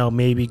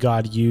 maybe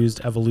God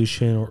used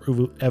evolution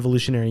or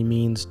evolutionary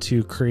means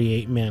to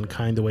create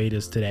mankind the way it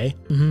is today,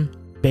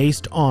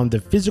 based on the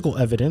physical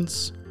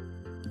evidence.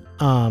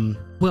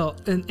 Well,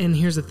 and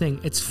here's the thing.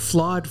 It's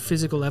flawed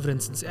physical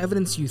evidence. It's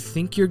evidence you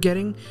think you're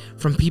getting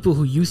from people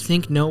who you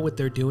think know what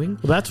they're doing.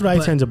 Well, that's what I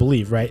tend to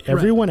believe, right?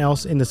 Everyone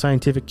else in the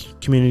scientific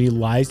community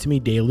lies to me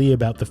daily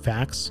about the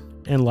facts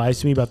and lies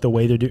to me about the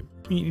way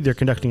they're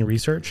conducting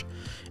research.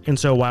 And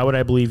so why would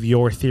I believe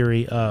your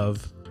theory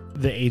of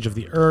the age of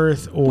the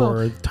earth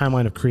or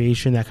timeline of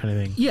creation, that kind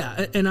of thing?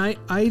 Yeah, and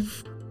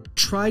I've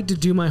tried to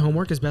do my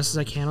homework as best as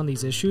I can on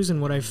these issues, and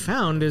what I've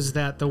found is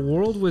that the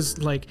world was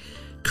like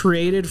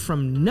created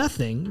from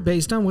nothing,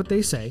 based on what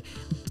they say,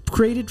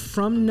 created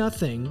from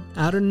nothing,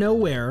 out of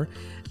nowhere,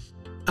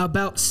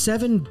 about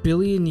 7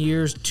 billion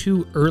years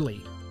too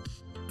early.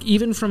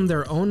 Even from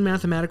their own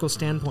mathematical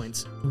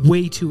standpoints,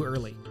 way too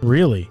early.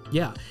 Really?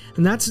 Yeah.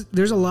 And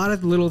there's a lot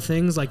of little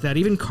things like that.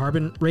 Even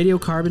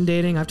radiocarbon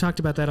dating. I've talked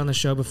about that on the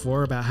show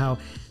before, about how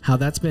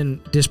that's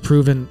been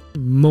disproven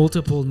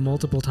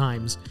multiple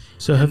times.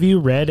 So have you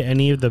read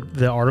any of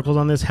the articles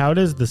on this? How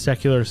does the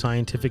secular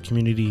scientific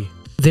community...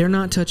 They're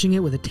not touching it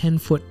with a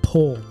 10-foot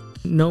pole.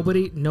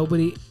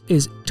 Nobody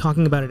is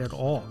talking about it at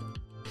all.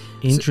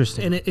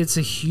 Interesting. And it's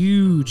a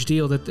huge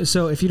deal.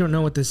 So if you don't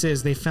know what this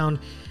is, they found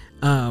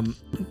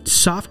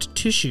soft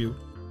tissue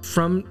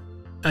from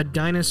a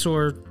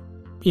dinosaur,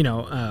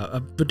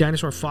 a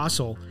dinosaur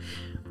fossil,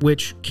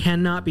 which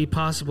cannot be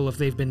possible if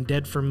they've been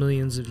dead for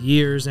millions of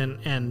years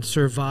and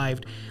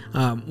survived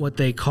what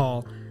they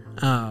call,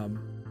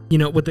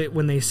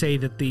 when they say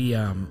that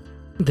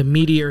the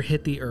meteor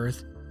hit the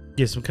Earth.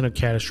 Yeah, some kind of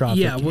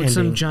catastrophic ending.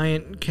 Some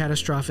giant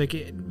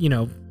catastrophic,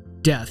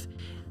 death.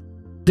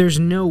 There's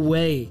no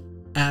way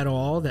at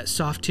all that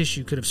soft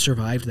tissue could have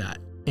survived that,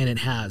 and it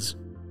has.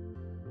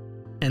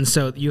 And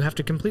so you have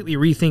to completely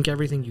rethink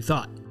everything you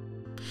thought.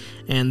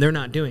 And they're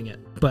not doing it.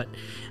 But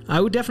I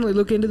would definitely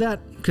look into that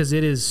because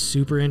it is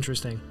super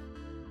interesting.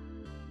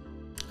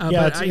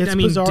 It's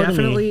bizarre to me.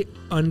 Definitely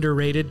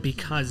underrated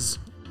because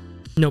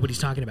nobody's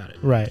talking about it.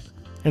 Right.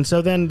 And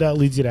so then that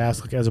leads you to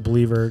ask, like, as a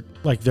believer,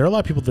 like, there are a lot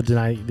of people that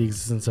deny the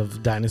existence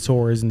of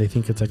dinosaurs and they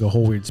think it's like a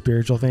whole weird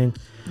spiritual thing.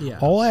 Yeah.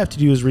 All I have to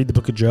do is read the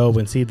book of Job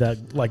and see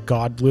that, like,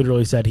 God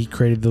literally said he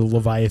created the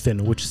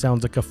Leviathan, which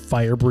sounds like a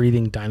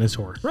fire-breathing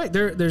dinosaur. Right.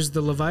 There's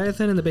the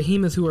Leviathan and the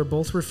Behemoth, who are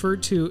both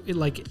referred to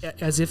like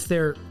as if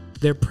they're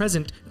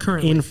present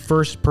currently in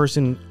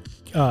first-person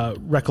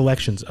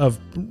recollections of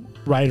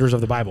writers of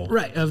the Bible.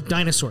 Right, of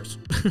dinosaurs.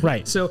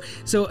 Right. So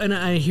and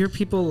I hear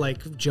people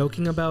like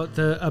joking about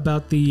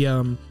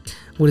the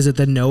what is it,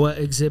 the Noah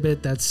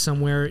exhibit that's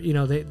somewhere,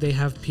 they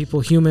have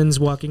humans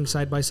walking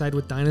side by side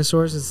with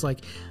dinosaurs. It's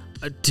like,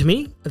 to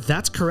me,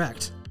 that's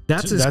correct.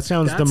 That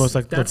sounds the most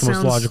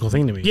logical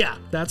thing to me. Yeah,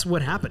 that's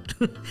what happened.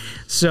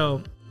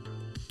 So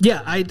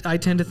yeah, I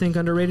tend to think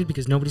underrated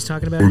because nobody's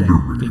talking about it.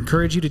 I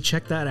encourage you to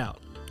check that out.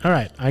 All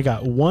right, I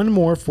got one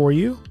more for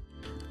you.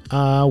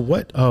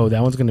 What? Oh,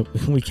 that one's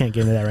we can't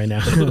get into that right now.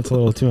 It's a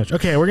little too much.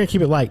 Okay, we're going to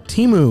keep it light.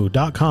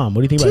 Temu.com.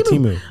 What do you think about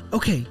Temu?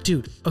 Okay,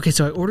 dude. Okay,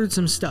 so I ordered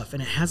some stuff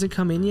and it hasn't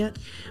come in yet,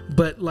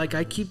 but like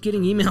I keep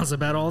getting emails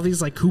about all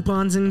these like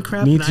coupons and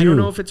crap. Me and too. I don't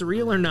know if it's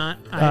real or not.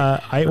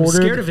 I'm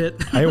scared of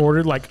it. I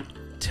ordered like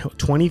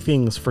 20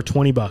 things for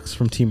 $20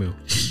 from Temu.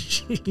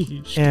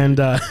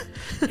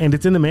 and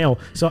it's in the mail.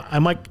 So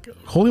I'm like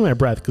holding my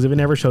breath because if it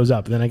never shows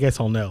up, then I guess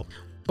I'll know.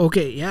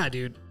 Okay, yeah,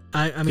 dude.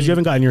 I mean, you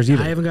haven't gotten yours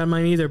either. I haven't gotten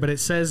mine either, but it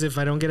says if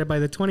I don't get it by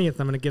the 20th,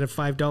 I'm going to get a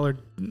 $5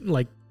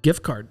 like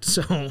gift card.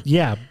 So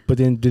yeah, but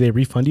then do they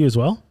refund you as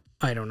well?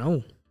 I don't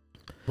know.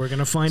 We're going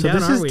to find out.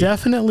 So this is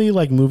definitely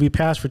like Movie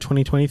Pass for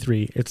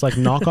 2023. It's like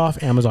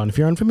knockoff Amazon. If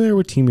you're unfamiliar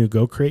with Temu,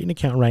 go create an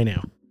account right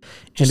now.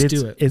 And Just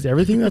do it. it's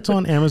everything that's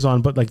on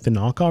Amazon, but like the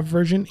knockoff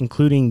version,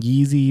 including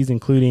Yeezys,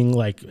 including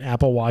like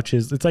Apple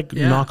Watches. It's like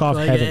knockoff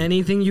like heaven.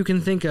 anything you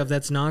can think of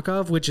that's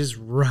knockoff, which is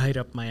right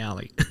up my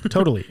alley.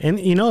 Totally. And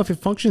if it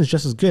functions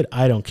just as good,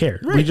 I don't care.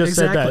 Right, We just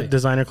said exactly. that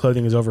designer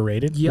clothing is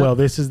overrated. Yep. Well,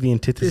 this is the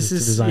antithesis to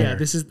designer. Yeah,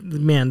 this is,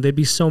 man, they'd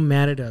be so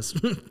mad at us.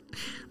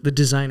 The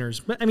designers.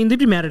 But I mean, they'd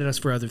be mad at us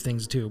for other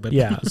things too. But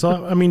Yeah.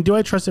 So, I mean, do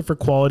I trust it for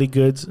quality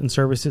goods and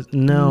services?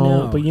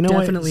 No. But you know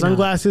what? definitely not.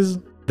 Sunglasses,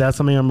 that's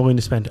something I'm willing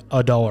to spend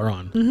 $1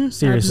 on.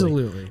 Seriously.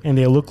 Absolutely. And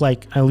they look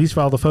like, at least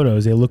for all the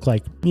photos, they look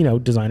like,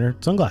 designer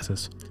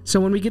sunglasses. So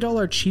when we get all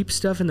our cheap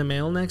stuff in the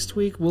mail next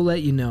week, we'll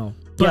let you know.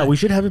 Yeah, But we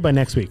should have it by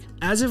next week.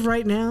 as of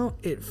right now,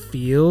 it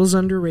feels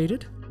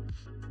underrated.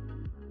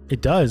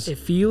 It does. It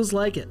feels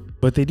like it.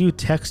 But they do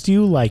text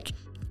you like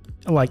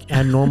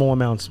abnormal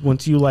amounts.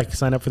 Once you like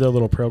sign up for their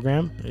little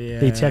program, Yeah.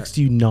 they text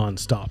you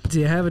nonstop.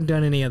 They haven't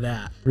done any of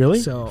that. Really?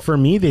 So For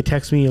me, they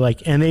text me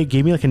and they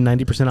gave me like a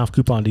 90% off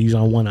coupon to use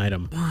on one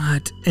item.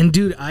 what? And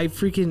dude, I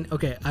freaking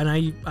okay. And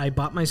I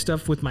bought my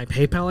stuff with my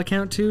PayPal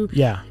account too.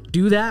 Yeah.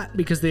 Do that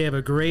because they have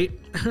a great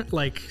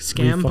like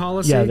scam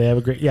policy. Yeah, they have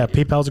a great. Yeah,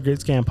 PayPal's a great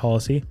scam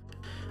policy.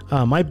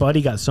 My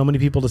buddy got so many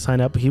people to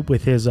sign up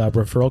with his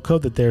referral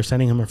code that they're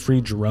sending him a free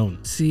drone.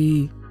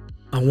 See,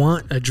 I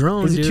want a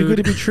drone. Is it dude. too good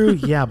to be true?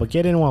 Yeah, but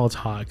get in while it's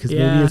hot because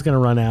Yeah. maybe it's gonna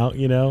run out.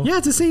 Yeah,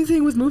 it's the same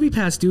thing with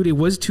MoviePass, dude. It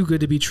was too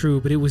good to be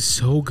true, but it was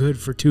so good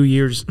for 2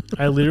 years.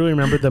 I literally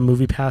remember the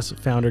MoviePass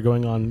founder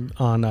going on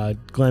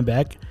Glenn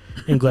Beck,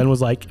 and Glenn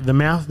was like, "The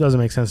math doesn't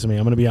make sense to me.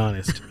 I'm gonna be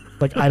honest.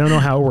 Like, I don't know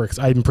how it works.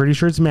 I'm pretty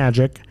sure it's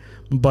magic,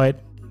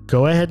 but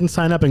go ahead and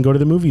sign up and go to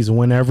the movies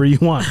whenever you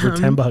want for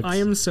 $10." I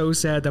am so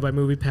sad that my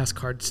MoviePass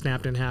card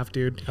snapped in half,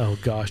 dude. Oh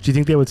gosh, do you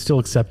think they would still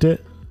accept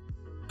it?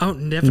 Oh,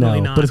 definitely No,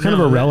 not. but it's kind of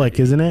a relic,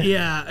 isn't it?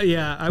 Yeah. I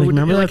Like, would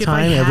remember like that if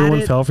I time had everyone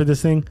it, fell for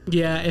this thing?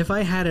 Yeah, if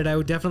I had it, I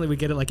would definitely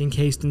get it like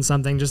encased in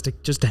something just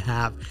to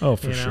have. Oh,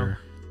 for you know? sure.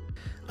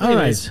 All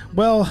Anyways. right.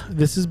 Well,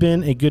 this has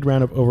been a good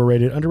round of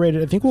overrated,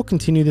 underrated. I think we'll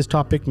continue this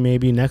topic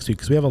maybe next week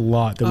because we have a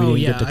lot that we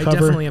didn't get to I cover.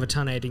 definitely have a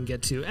ton I didn't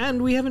get to,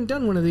 and we haven't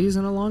done one of these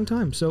in a long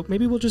time, so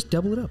maybe we'll just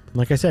double it up.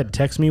 Like I said,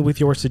 text me with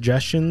your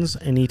suggestions,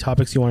 any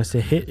topics you want us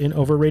to hit in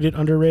overrated,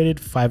 underrated,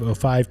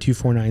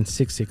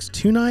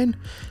 505-249-6629.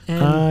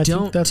 And I think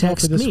don't that's all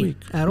text for this me week.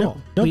 at No,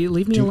 all. nope.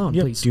 Leave me alone,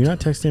 please. Do not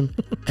text him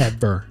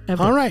ever.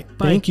 Ever. All right.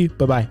 Bye. Thank you.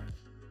 Bye-bye.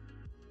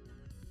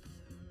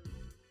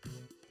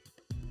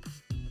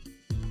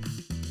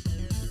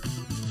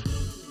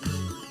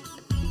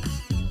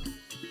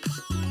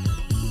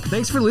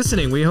 Thanks for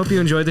listening. We hope you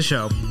enjoyed the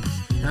show.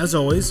 As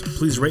always,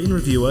 please rate and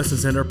review us and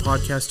send our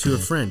podcast to a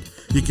friend.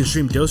 You can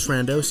stream Dos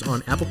Randos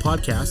on Apple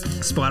Podcasts,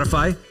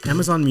 Spotify,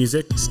 Amazon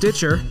Music,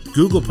 Stitcher,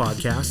 Google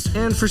Podcasts.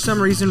 and for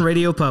some reason,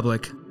 Radio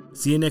Public.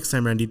 See you next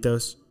time,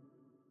 Randitos.